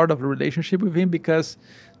sort of a relationship with him because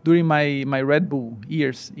during my Red Bull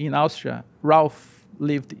years in Austria, Ralph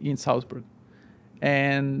lived in Salzburg.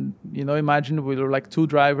 And, imagine we were like two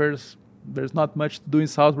drivers. There's not much to do in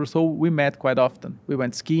Salzburg, so we met quite often. We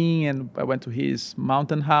went skiing, and I went to his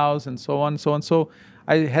mountain house, and so on and so on. So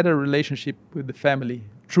I had a relationship with the family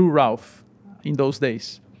through Ralph in those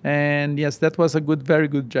days. And yes, that was a very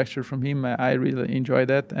good gesture from him. I really enjoyed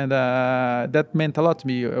that, and that meant a lot to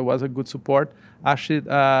me. It was a good support. Actually,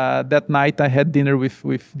 that night I had dinner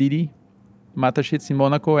with Didi Mateschitz in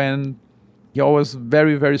Monaco, and he always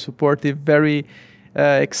very, very supportive, very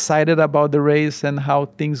excited about the race and how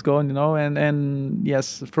things go, and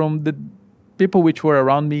yes, from the people which were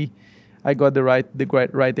around me, I got the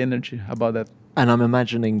right energy about that. And I'm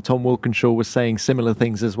imagining Tom Walkinshaw was saying similar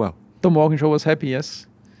things as well. Tom Walkinshaw was happy, yes.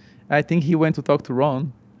 I think he went to talk to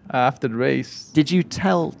Ron after the race. Did you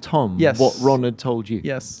tell Tom what Ron had told you?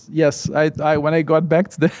 Yes. I when I got back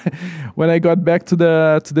to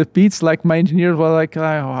the pits, like my engineer was like,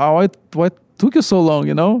 what took you so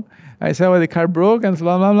long, I said, well, the car broke and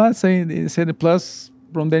blah, blah, blah. He said, plus,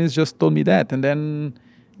 Ron Dennis just told me that. And then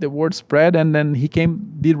the word spread, and then he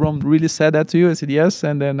came, did Ron really say that to you? I said, yes.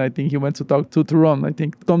 And then I think he went to talk to Ron. I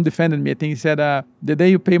think Tom defended me. I think he said, the day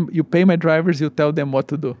you pay my drivers, you tell them what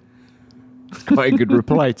to do. Quite a good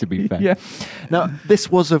reply, to be fair. Yeah. Now,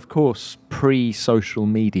 this was, of course, pre-social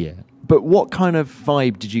media. But what kind of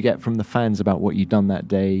vibe did you get from the fans about what you'd done that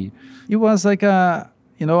day? It was like,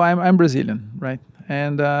 I'm Brazilian, right?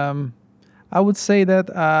 And I would say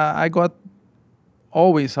that I got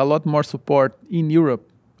always a lot more support in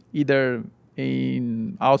Europe, either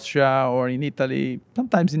in Austria or in Italy,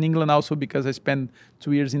 sometimes in England also, because I spent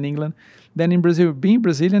 2 years in England, than in Brazil. Being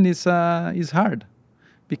Brazilian is hard,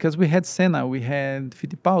 because we had Senna, we had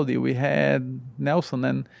Fittipaldi, we had Nelson,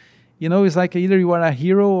 and, it's like either you are a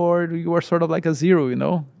hero or you are sort of like a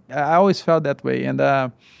zero, I always felt that way, and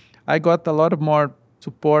I got a lot of more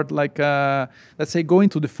support, like, let's say, going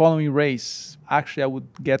to the following race. Actually, I would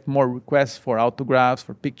get more requests for autographs,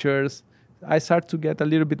 for pictures. I started to get a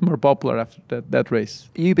little bit more popular after that race.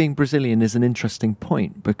 You being Brazilian is an interesting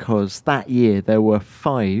point, because that year there were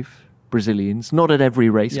 5 Brazilians, not at every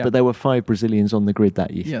race, but there were 5 Brazilians on the grid that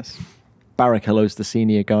year. Yes. Barrichello's the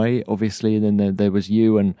senior guy, obviously, and then there was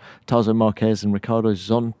you and Tazo Marquez and Ricardo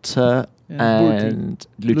Zonta and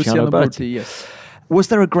Luciano Berti. Yes. Was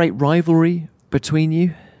there a great rivalry between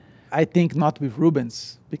you? I think not with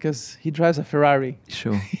Rubens, because he drives a Ferrari.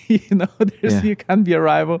 Sure. You can't be a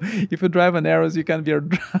rival. If you drive an Arrows, you can't be a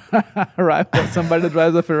rival. Somebody that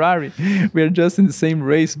drives a Ferrari. We're just in the same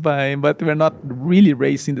race, but we're not really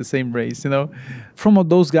racing the same race. From all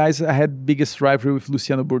those guys, I had biggest rivalry with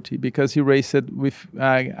Luciano Burti, because he raced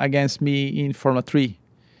against me in Formula 3.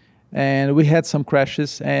 And we had some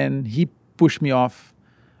crashes, and he pushed me off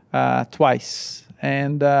twice.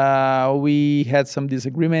 And we had some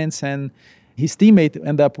disagreements, and his teammate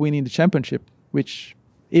ended up winning the championship, which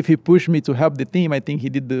if he pushed me to help the team, I think he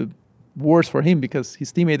did the worst for him, because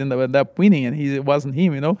his teammate ended up winning and it wasn't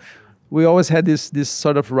him. We always had this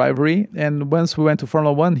sort of rivalry. And once we went to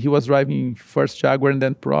Formula 1, he was driving first Jaguar and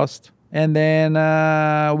then Prost. And then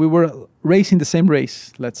we were racing the same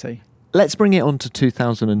race, let's say. Let's bring it on to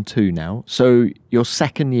 2002 now. So your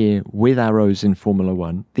second year with Arrows in Formula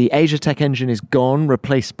 1. The Asiatech engine is gone,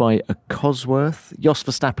 replaced by a Cosworth. Jos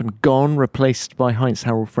Verstappen gone, replaced by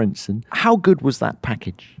Heinz-Harald Frentzen. How good was that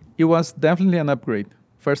package? It was definitely an upgrade.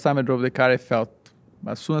 First time I drove the car, I felt,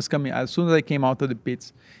 as soon as I came out of the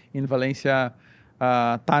pits in Valencia,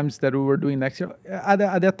 times that we were doing next year. At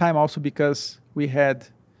that time also, because we had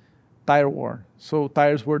tire war. So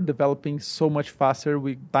tires were developing so much faster,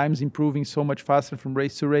 with times improving so much faster from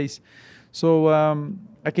race to race. So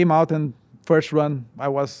I came out, and first run, I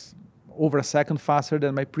was over a second faster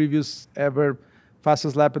than my previous ever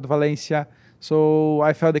fastest lap at Valencia. So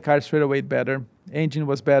I felt the car straight away better. Engine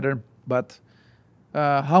was better, but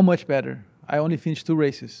how much better? I only finished 2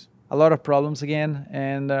 races. A lot of problems again,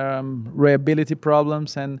 and reliability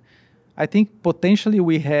problems. And I think potentially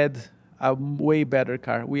we had a way better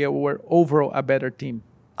car. We were overall a better team.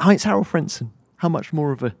 Heinz-Harald Frentzen, how much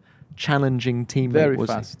more of a challenging teammate was he? Very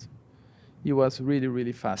fast. He was really,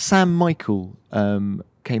 really fast. Sam Michael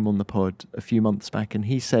came on the pod a few months back, and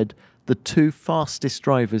he said the 2 fastest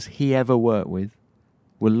drivers he ever worked with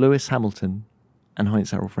were Lewis Hamilton and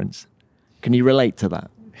Heinz-Harald Frentzen. Can you relate to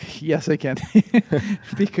that? Yes, I can.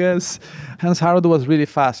 Because Hans-Harald was really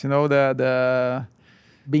fast. The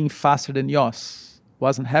being faster than Jos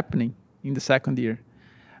wasn't happening in the second year.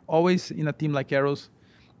 Always in a team like Arrows,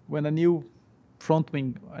 when a new front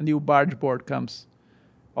wing, a new barge board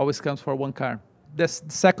always comes for one car. The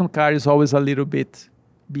second car is always a little bit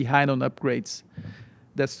behind on upgrades.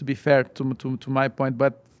 That's to be fair to my point,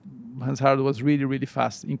 but Hans-Harald was really, really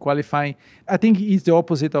fast in qualifying. I think he's the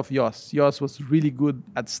opposite of Jos. Jos was really good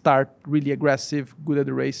at start, really aggressive, good at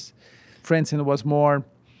the race. Frentzen was more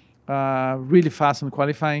really fast in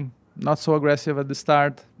qualifying, not so aggressive at the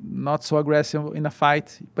start, not so aggressive in a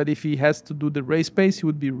fight. But if he has to do the race pace, he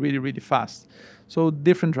would be really, really fast. So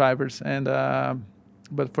different drivers. And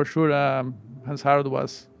but for sure, Hans-Harald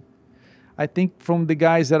was, I think from the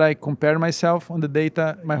guys that I compare myself on the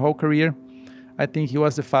data my whole career, I think he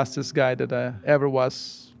was the fastest guy that ever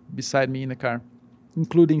was beside me in the car,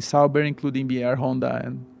 including Sauber, including BR Honda.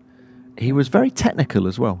 And he was very technical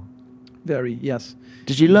as well. Very, yes.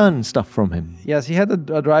 Did you learn stuff from him? Yes, he had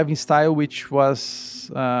a driving style which was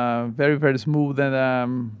very, very smooth, and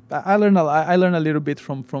I learned a little bit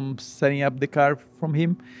from setting up the car from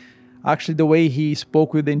him. Actually, the way he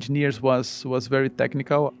spoke with the engineers was very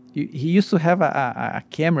technical. He used to have a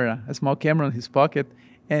camera, a small camera in his pocket,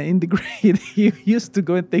 and in the grid, he used to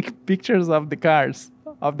go and take pictures of the cars,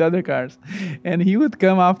 of the other cars. And he would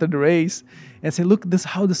come after the race and say, look, this is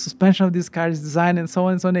how the suspension of this car is designed, and so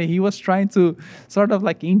on and so on. And he was trying to sort of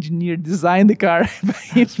like design the car by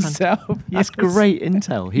himself. That's great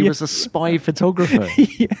intel. He was a spy photographer.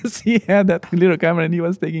 Yes, he had that little camera, and he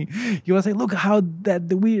was saying, look how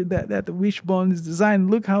that wishbone is designed.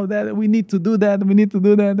 Look how that we need to do that.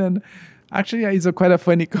 And actually, it's quite a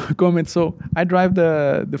funny comment. So I drive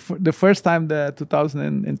the first time the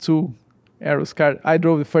 2002 Arrows car. I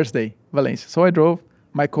drove the first day, Valencia. So I drove.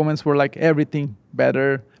 My comments were like everything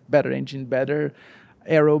better engine, better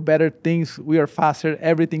aero, better things. We are faster,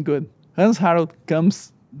 everything good. Hans-Harald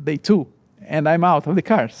comes day 2, and I'm out of the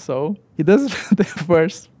car. So he does the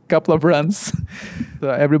first couple of runs. So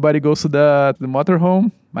everybody goes to the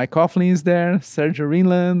motorhome. Mike Coughlin is there, Sergio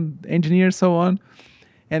Rinland, engineer, so on.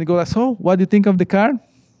 And go like, so what do you think of the car?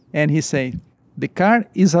 And he say, the car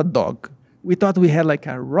is a dog. We thought we had like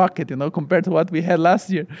a rocket, compared to what we had last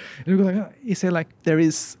year. And we go like, he said like, there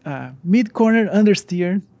is mid-corner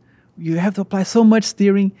understeer. You have to apply so much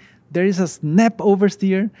steering. There is a snap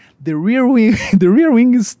oversteer. The rear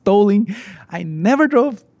wing is stalling. I never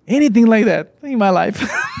drove anything like that in my life.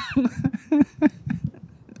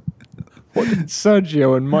 What did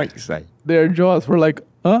Sergio and Mike say? Their jaws were like,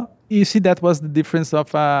 huh? You see, that was the difference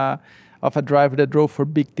of a driver that drove for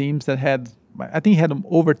big teams that had, I think he had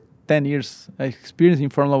over 10 years experience in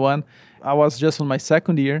Formula One. I was just on my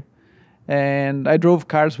second year, and I drove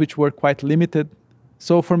cars which were quite limited.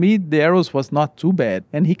 So for me, the aeros was not too bad.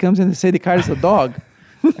 And he comes in and say the car is a dog.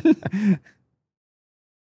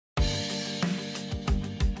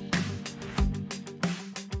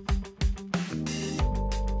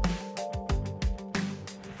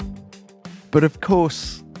 But of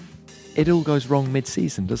course, it all goes wrong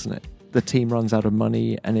mid-season, doesn't it? The team runs out of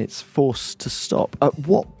money and it's forced to stop. At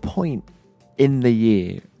what point in the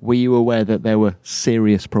year were you aware that there were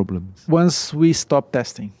serious problems? Once we stopped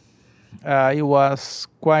testing, it was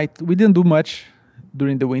quite... We didn't do much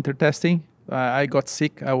during the winter testing. I got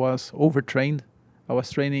sick. I was overtrained. I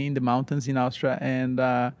was training in the mountains in Austria, and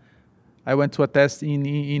I went to a test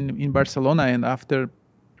in Barcelona, and after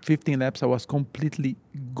 15 laps, I was completely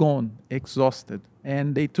gone, exhausted.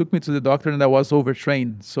 And they took me to the doctor, and I was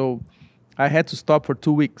overtrained. So I had to stop for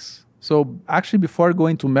 2 weeks. So actually, before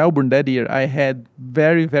going to Melbourne that year, I had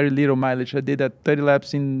very, very little mileage. I did 30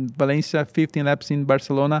 laps in Valencia, 15 laps in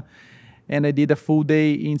Barcelona, and I did a full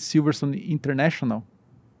day in Silverstone International.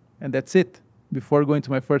 And that's it, before going to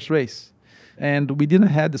my first race. And we didn't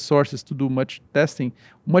have the sources to do much testing,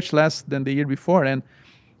 much less than the year before.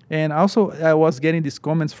 And also, I was getting these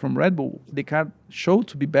comments from Red Bull. The car showed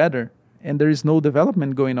to be better, and there is no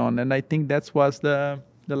development going on. And I think that was the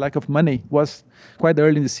lack of money. It was quite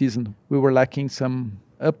early in the season. We were lacking some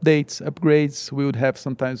updates, upgrades. We would have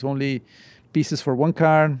sometimes only pieces for one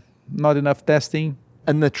car, not enough testing.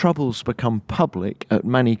 And the troubles become public at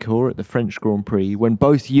Manicourt at the French Grand Prix when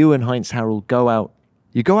both you and Heinz Harrell go out.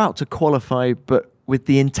 You go out to qualify, but with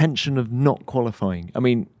the intention of not qualifying. I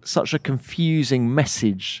mean, such a confusing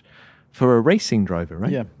message for a racing driver,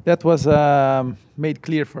 right? Yeah, that was made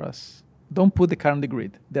clear for us. Don't put the car on the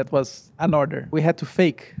grid. That was an order. We had to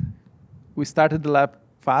fake. We started the lap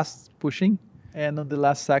fast, pushing, and on the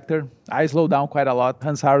last sector, I slowed down quite a lot.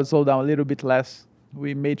 Heinz Harrell slowed down a little bit less.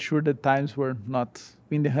 We made sure the times were not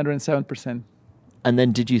in the 107%. And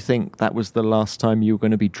then did you think that was the last time you were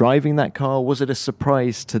going to be driving that car? Was it a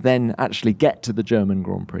surprise to then actually get to the German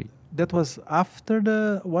Grand Prix? That was after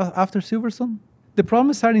Silverstone. The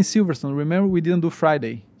problem started in Silverstone. Remember, we didn't do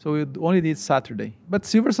Friday, so we only did Saturday. But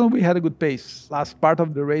Silverstone, we had a good pace. Last part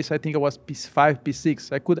of the race, I think I was P5,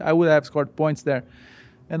 P6. I would have scored points there.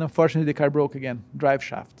 And unfortunately, the car broke again, drive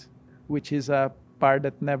shaft, which is a part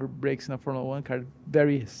that never breaks in a Formula One car,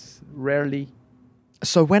 very rarely.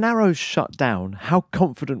 So when Arrows shut down, how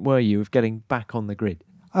confident were you of getting back on the grid?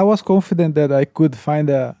 I was confident that I could find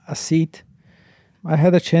a seat. I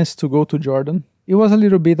had a chance to go to Jordan. It was a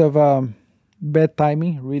little bit of bad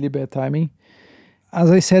timing, really bad timing. As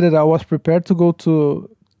I said, that I was prepared to go to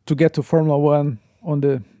get to Formula One on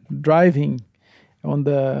the driving, on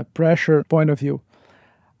the pressure point of view.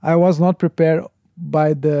 I was not prepared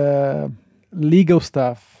by the legal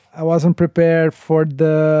stuff. I wasn't prepared for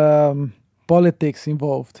the politics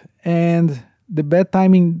involved. And the bad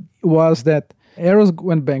timing was that Arrows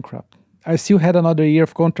went bankrupt. I still had another year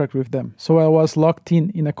of contract with them. So I was locked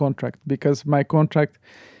in a contract because my contract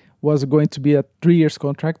was going to be a 3 years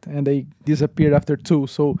contract and they disappeared after 2.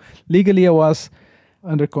 So legally I was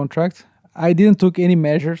under contract. I didn't take any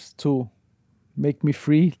measures to make me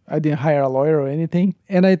free. I didn't hire a lawyer or anything.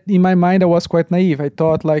 And in my mind, I was quite naive. I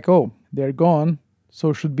thought like, oh, they're gone,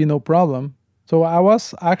 so should be no problem. So I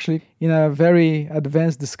was actually in a very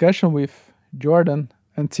advanced discussion with Jordan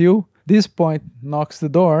until this point knocks the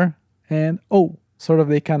door and, sort of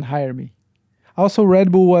they can hire me. Also,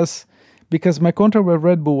 Red Bull was, because my contract with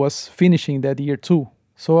Red Bull was finishing that year too.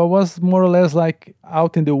 So I was more or less like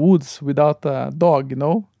out in the woods without a dog,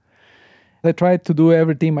 I tried to do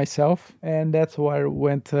everything myself, and that's why I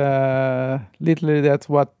went, literally that's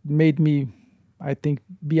what made me, I think,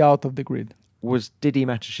 be out of the grid. Was Didi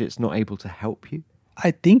Mateschitz not able to help you?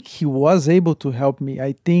 I think he was able to help me.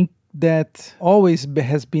 I think that always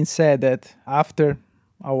has been said that after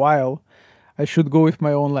a while, I should go with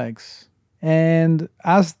my own legs. And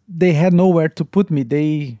as they had nowhere to put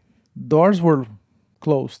me, doors were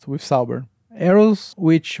closed with Sauber. Arrows,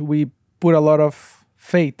 which we put a lot of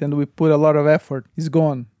faith and we put a lot of effort, is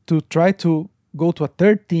gone. To try to go to a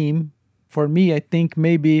third team, for me, I think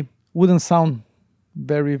maybe wouldn't sound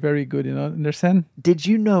very, very good, understand? Did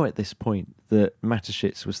you know at this point that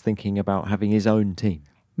Mateschitz was thinking about having his own team?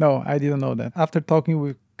 No, I didn't know that. After talking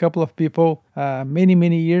with a couple of people, many,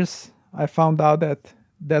 many years, I found out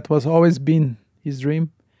that was always been his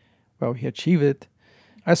dream. Well, he achieved it.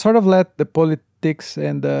 I sort of let the politics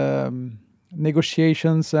and the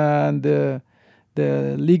negotiations and the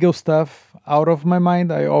legal stuff out of my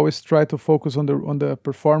mind. I always try to focus on the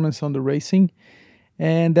performance, on the racing.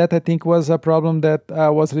 And that I think was a problem that I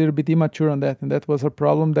was a little bit immature on that. And that was a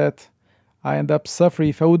problem that I ended up suffering.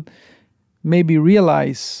 If I would maybe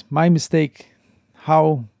realize my mistake,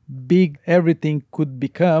 how big everything could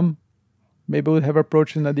become, maybe I would have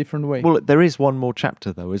approached it in a different way. Well, there is one more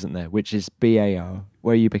chapter though, isn't there? Which is BAR,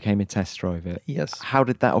 where you became a test driver. Yes. How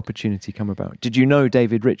did that opportunity come about? Did you know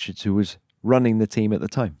David Richards, who was running the team at the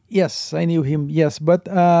time? Yes, I knew him. Yes, but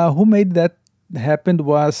who made that happen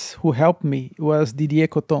who helped me was Didier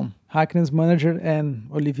Coton, Hakkinen's manager, and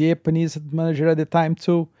Olivier Panis' manager at the time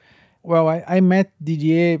too. Well, I met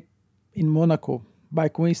Didier in Monaco by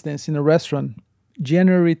coincidence in a restaurant,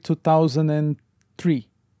 January 2003.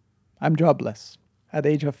 I'm jobless at the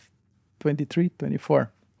age of 23, 24.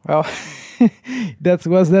 Well, that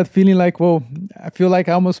was that feeling like, whoa, I feel like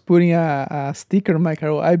almost putting a sticker on my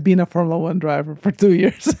car. I've been a Formula One driver for 2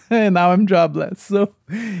 years and now I'm jobless. So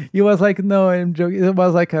it was like, no, I'm joking. It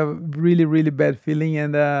was like a really, really bad feeling.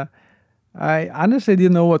 And I honestly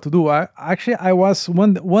didn't know what to do. I was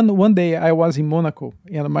one day I was in Monaco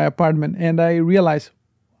in my apartment and I realized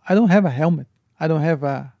I don't have a helmet. I don't have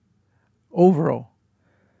a overall.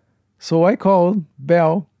 So I called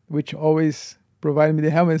Bell, which always provided me the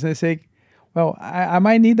helmets, and I say, well, I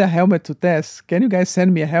might need a helmet to test. Can you guys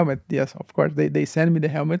send me a helmet? Yes, of course, they send me the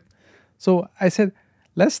helmet. So I said,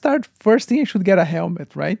 let's start. First thing, I should get a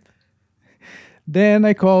helmet, right? Then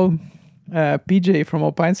I called PJ from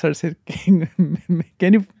Alpine Star. I said, can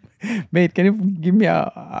you give me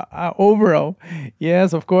a overall?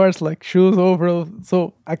 Yes, of course, like shoes, overall.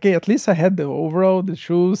 So, okay, at least I had the overall, the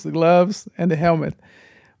shoes, the gloves, and the helmet.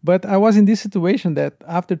 But I was in this situation that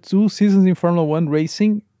after 2 seasons in Formula One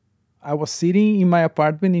racing, I was sitting in my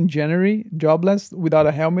apartment in January, jobless, without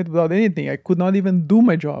a helmet, without anything. I could not even do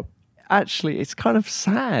my job. Actually, it's kind of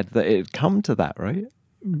sad that it had come to that, right?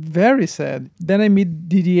 Very sad. Then I meet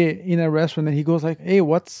Didier in a restaurant and he goes like, hey,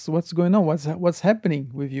 what's going on? What's happening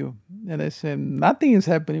with you? And I said, nothing is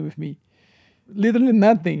happening with me. Literally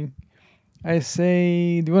nothing. I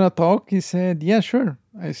say, do you want to talk? He said, yeah, sure.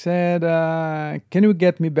 I said, can you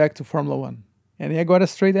get me back to Formula One? And I got a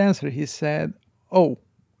straight answer. He said, oh,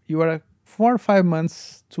 you are 4 or 5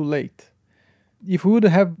 months too late. If we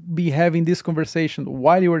would be having this conversation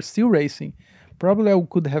while you were still racing, probably I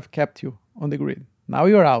could have kept you on the grid. Now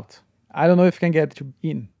you're out. I don't know if I can get you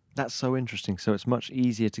in. That's so interesting. So it's much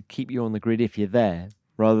easier to keep you on the grid if you're there,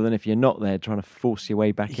 rather than if you're not there, trying to force your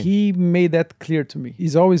way back in. He made that clear to me.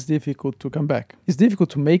 It's always difficult to come back. It's difficult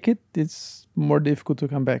to make it. It's more difficult to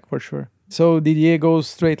come back, for sure. So Didier goes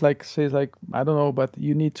straight, says, I don't know, but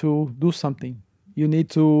you need to do something. You need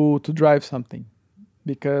to drive something.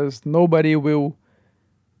 Because nobody will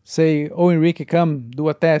say, oh, Enrique, come do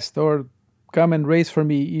a test or come and race for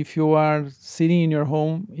me if you are sitting in your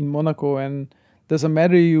home in Monaco and doesn't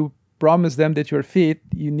matter you promise them that you're fit,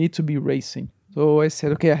 you need to be racing. So I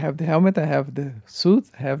said, okay, I have the helmet, I have the suit,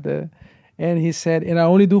 and he said, and I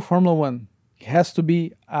only do Formula One. It has to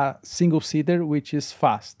be a single-seater, which is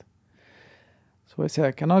fast. So I said,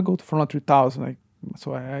 I cannot go to Formula 3000.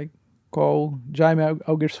 So I called Jaime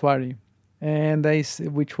Alguersuari,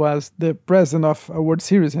 which was the president of a World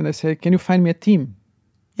Series, and I said, can you find me a team?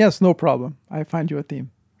 Yes, no problem. I find you a team.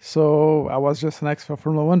 So I was just an extra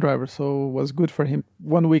Formula One driver, so it was good for him.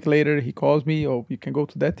 1 week later, he calls me, oh, you can go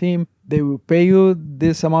to that team. They will pay you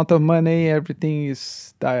this amount of money. Everything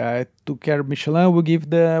is, I took care of Michelin.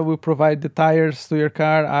 We'll provide the tires to your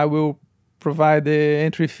car. I will provide the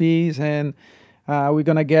entry fees, and we're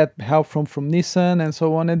going to get help from Nissan and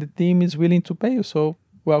so on. And the team is willing to pay you, so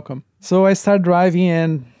welcome. So I started driving,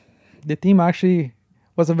 and the team actually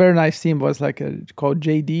was a very nice team. It was called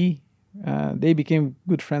JD. They became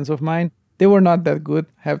good friends of mine. They were not that good,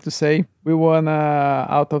 I have to say. We won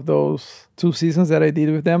out of those 2 seasons that I did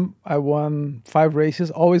with them. I won 5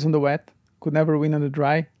 races, always on the wet. Could never win on the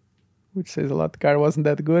dry, which says a lot. The car wasn't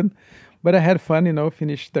that good. But I had fun,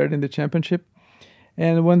 finished 3rd in the championship.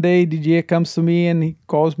 And one day, Didier comes to me and he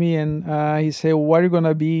calls me and he said, where are you going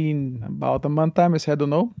to be in about a month time? I said, I don't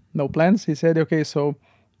know. No plans. He said, okay, so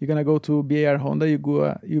you're going to go to BAR Honda. You're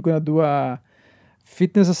going to do a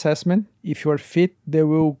fitness assessment. If you are fit, they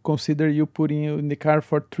will consider you putting you in the car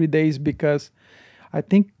for 3 days, because I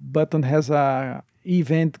think Button has a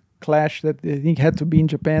event clash that I think had to be in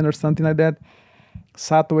Japan or something like that.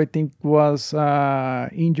 Sato, I think, was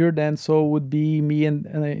injured, and so would be me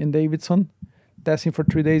and Davidson testing for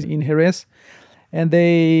 3 days in Jerez. And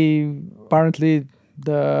they apparently,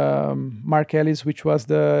 the Mark Ellis, which was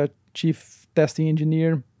the chief testing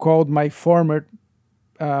engineer, called my former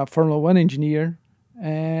Formula One engineer,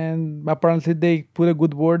 and apparently they put a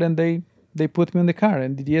good word and they put me in the car.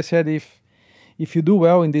 And Didier said, if if you do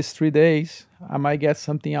well in these 3 days, I might get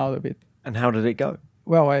something out of it. And how did it go?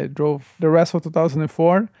 Well, I drove the rest of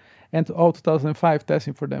 2004 and all 2005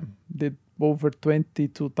 testing for them. Did over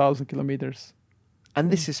 22,000 kilometers. And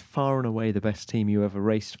this is far and away the best team you ever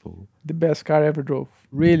raced for. The best car I ever drove.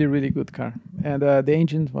 Really, really good car. And the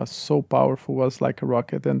engine was so powerful, was like a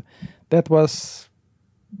rocket. And that was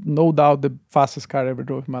no doubt the fastest car I ever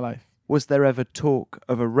drove in my life. Was there ever talk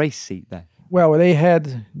of a race seat there? Well, they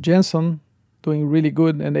had Jenson doing really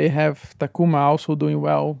good, and they have Takuma also doing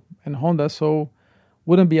well, and Honda, so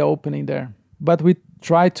wouldn't be an opening there. But we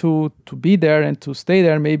tried to be there and to stay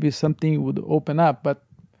there. Maybe something would open up. But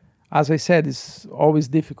as I said, it's always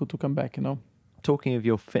difficult to come back, Talking of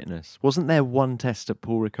your fitness, wasn't there one test at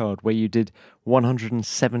Paul Ricard where you did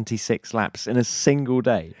 176 laps in a single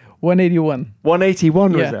day? 181.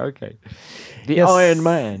 181 was Yeah. it? Okay. The Iron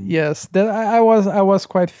Man. Yes, I was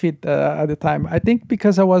quite fit at the time. I think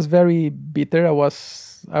because I was very bitter.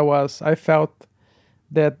 I felt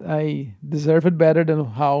that I deserved better than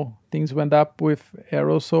how things went up with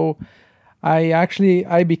Aero. So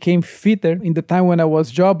I became fitter in the time when I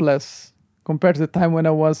was jobless compared to the time when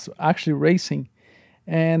I was actually racing.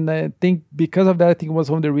 And I think because of that, I think it was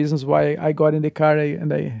one of the reasons why I got in the car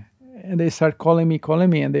and they started calling me,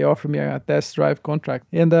 and they offered me a test drive contract.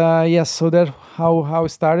 And yes, so that's how it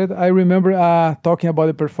started. I remember talking about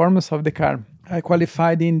the performance of the car. I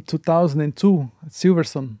qualified in 2002 at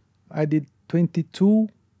Silverstone. I did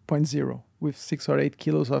 22.0 with 6 or 8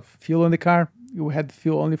 kilos of fuel in the car. We had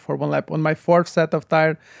fuel only for one lap. On my fourth set of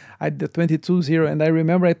tire, I did 22.0. And I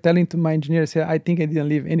remember telling to my engineer, I think I didn't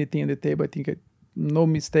leave anything on the table. I think no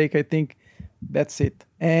mistake. I think that's it.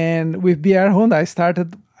 And with BR Honda,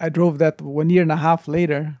 I drove that 1 year and a half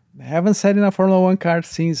later. I haven't sat in a Formula 1 car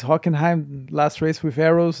since Hockenheim, last race with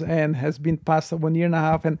Arrows, and has been past 1 year and a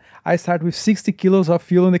half. And I started with 60 kilos of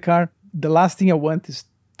fuel in the car. The last thing I want is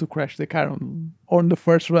to crash the car on the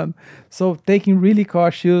first run. So taking really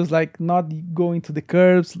cautious, like not going to the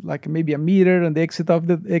curbs, like maybe a meter and the exit of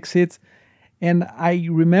the exits. And I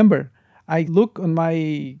remember I look on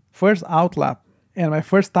my first out lap and my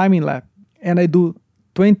first timing lap, and I do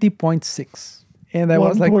 20.6. And I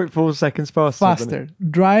was like 1.4 seconds faster.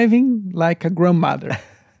 Driving like a grandmother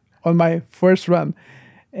on my first run.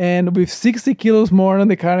 And with 60 kilos more on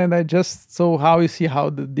the car, and I just saw how you see how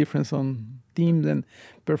the difference on teams and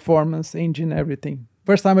performance, engine, everything.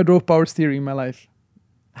 First time I drove power steering in my life.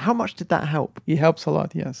 How much did that help? It helps a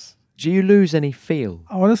lot, yes. Do you lose any feel?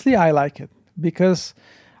 Honestly, I like it because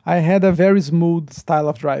I had a very smooth style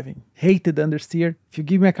of driving. Hated understeer. If you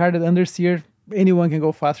give me a car that understeer, anyone can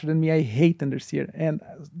go faster than me. I hate understeer. And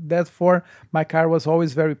therefore, my car was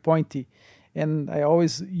always very pointy. And I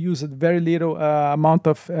always used very little amount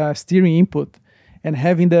of steering input. And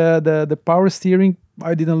having the power steering,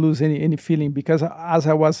 I didn't lose any feeling because as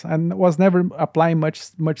I was never applying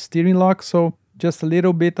much steering lock. So just a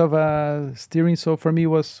little bit of steering. So for me,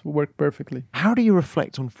 worked perfectly. How do you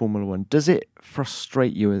reflect on Formula One? Does it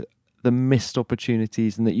frustrate you, the missed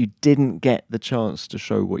opportunities and that you didn't get the chance to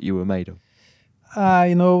show what you were made of?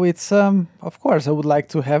 It's, of course, I would like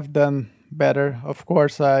to have done better. Of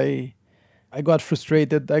course, I got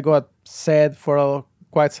frustrated. I got sad for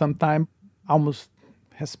quite some time. Almost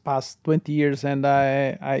has passed 20 years and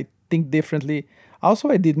I think differently. Also,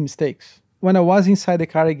 I did mistakes. When I was inside the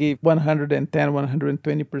car, I gave 110,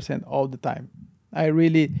 120% all the time. I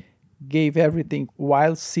really gave everything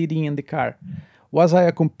while sitting in the car. Was I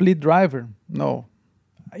a complete driver? No.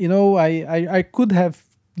 I could have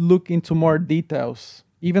looked into more details,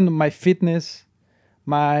 even my fitness,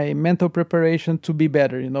 my mental preparation to be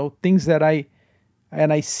better, things that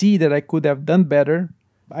I see that I could have done better.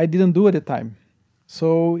 I didn't do at the time.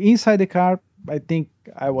 So inside the car, I think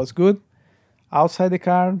I was good. Outside the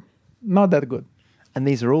car, not that good. And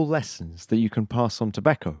these are all lessons that you can pass on to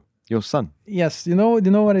Beko, your son. Yes, you know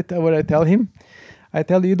what I tell him? I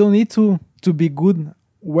tell you don't need to be good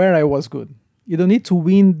where I was good. You don't need to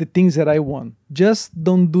win the things that I won. Just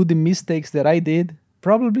don't do the mistakes that I did.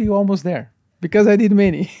 Probably you're almost there because I did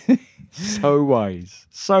many. So wise,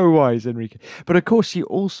 Enrique. But of course, you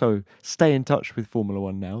also stay in touch with Formula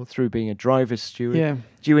One now through being a driver's steward. Yeah.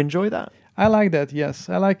 Do you enjoy that? I like that, yes.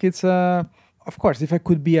 I like it's, of course, if I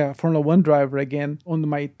could be a Formula One driver again on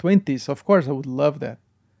my 20s, of course, I would love that.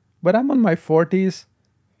 But I'm on my 40s.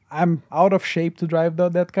 I'm out of shape to drive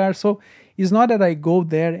that car. So it's not that I go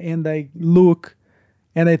there and I look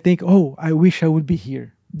and I think, oh, I wish I would be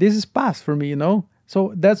here. This is past for me,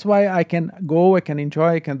 So that's why I can go, I can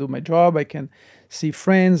enjoy, I can do my job, I can see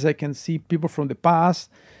friends, I can see people from the past.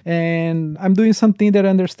 And I'm doing something that I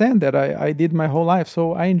understand that I did my whole life,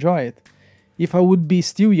 so I enjoy it. if I would be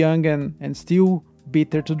still young and still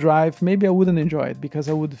bitter to drive, maybe I wouldn't enjoy it because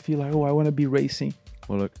I would feel like, I want to be racing.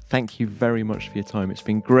 Well, look, thank you very much for your time. It's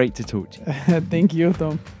been great to talk to you. Thank you,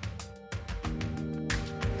 Tom.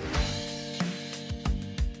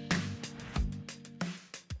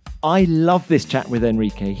 I love this chat with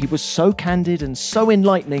Enrique. He was so candid and so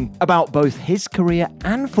enlightening about both his career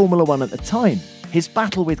and Formula One at the time. His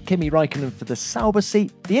battle with Kimi Raikkonen for the Sauber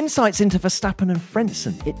seat, the insights into Verstappen and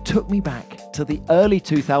Frentzen. It took me back to the early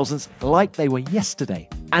 2000s like they were yesterday.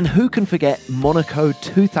 And who can forget Monaco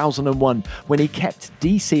 2001 when he kept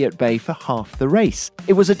DC at bay for half the race?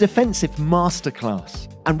 It was a defensive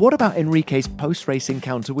masterclass. And what about Enrique's post-race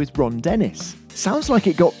encounter with Ron Dennis? Sounds like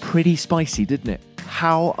it got pretty spicy, didn't it?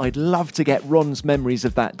 How I'd love to get Ron's memories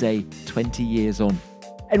of that day 20 years on.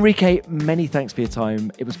 Enrique, many thanks for your time.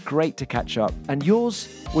 It was great to catch up. And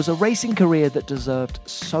yours was a racing career that deserved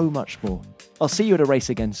so much more. I'll see you at a race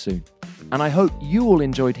again soon. And I hope you all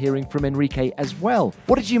enjoyed hearing from Enrique as well.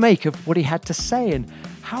 What did you make of what he had to say, and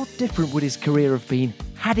how different would his career have been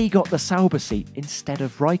had he got the Sauber seat instead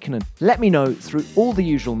of Raikkonen? Let me know through all the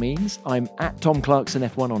usual means. I'm at Tom Clarkson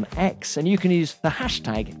F1 on X, and you can use the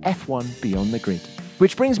hashtag F1 Beyond the Grid.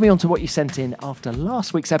 Which brings me on to what you sent in after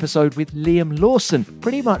last week's episode with Liam Lawson.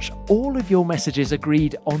 Pretty much all of your messages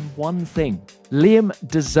agreed on one thing. Liam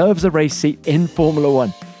deserves a race seat in Formula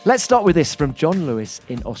One. Let's start with this from John Lewis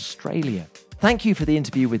in Australia. Thank you for the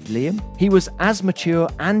interview with Liam. He was as mature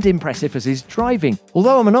and impressive as his driving.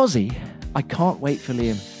 Although I'm an Aussie, I can't wait for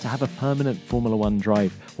Liam to have a permanent Formula One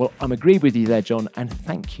drive. Well, I'm agreed with you there, John, and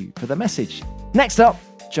thank you for the message. Next up,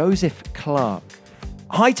 Joseph Clark.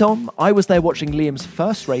 Hi Tom, I was there watching Liam's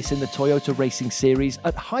first race in the Toyota Racing Series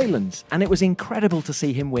at Highlands, and it was incredible to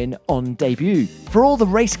see him win on debut. For all the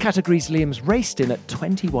race categories Liam's raced in at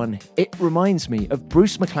 21, it reminds me of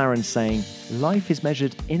Bruce McLaren saying, "Life is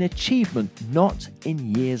measured in achievement, not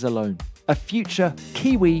in years alone." A future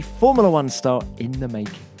Kiwi Formula One star in the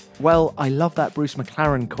making. Well, I love that Bruce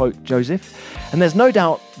McLaren quote, Joseph. And there's no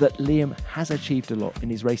doubt that Liam has achieved a lot in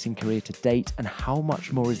his racing career to date, and how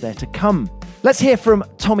much more is there to come. Let's hear from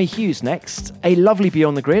Tommy Hughes next. A lovely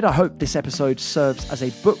Beyond the Grid. I hope this episode serves as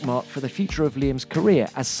a bookmark for the future of Liam's career,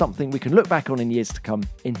 as something we can look back on in years to come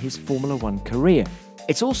in his Formula One career.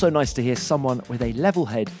 It's also nice to hear someone with a level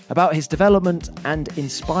head about his development and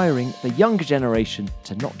inspiring the younger generation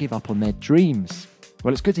to not give up on their dreams.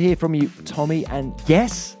 Well, it's good to hear from you, Tommy, and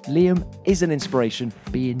yes, Liam is an inspiration,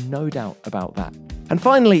 be in no doubt about that. And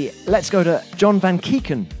finally, let's go to John Van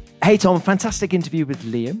Keeken. Hey Tom, fantastic interview with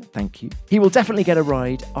Liam, thank you. He will definitely get a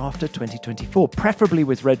ride after 2024, preferably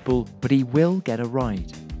with Red Bull, but he will get a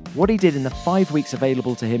ride. What he did in the 5 weeks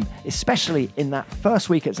available to him, especially in that first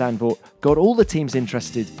week at Zandvoort, got all the teams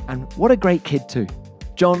interested, and what a great kid too.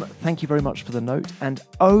 John, thank you very much for the note, and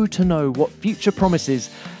to know what future promises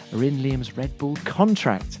are in Liam's Red Bull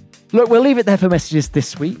contract. Look, we'll leave it there for messages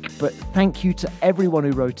this week, but thank you to everyone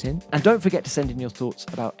who wrote in, and don't forget to send in your thoughts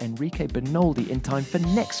about Enrique Bernoldi in time for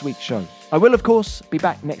next week's show. I will, of course, be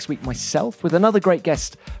back next week myself with another great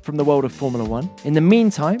guest from the world of Formula One. In the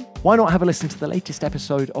meantime, why not have a listen to the latest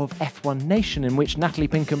episode of F1 Nation, in which Natalie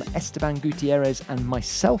Pinkham, Esteban Gutierrez and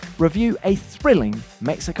myself review a thrilling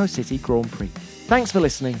Mexico City Grand Prix. Thanks for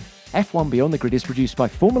listening. F1 Beyond the Grid is produced by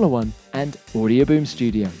Formula One and Audio Boom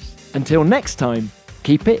Studios. Until next time,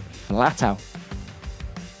 keep it flat out.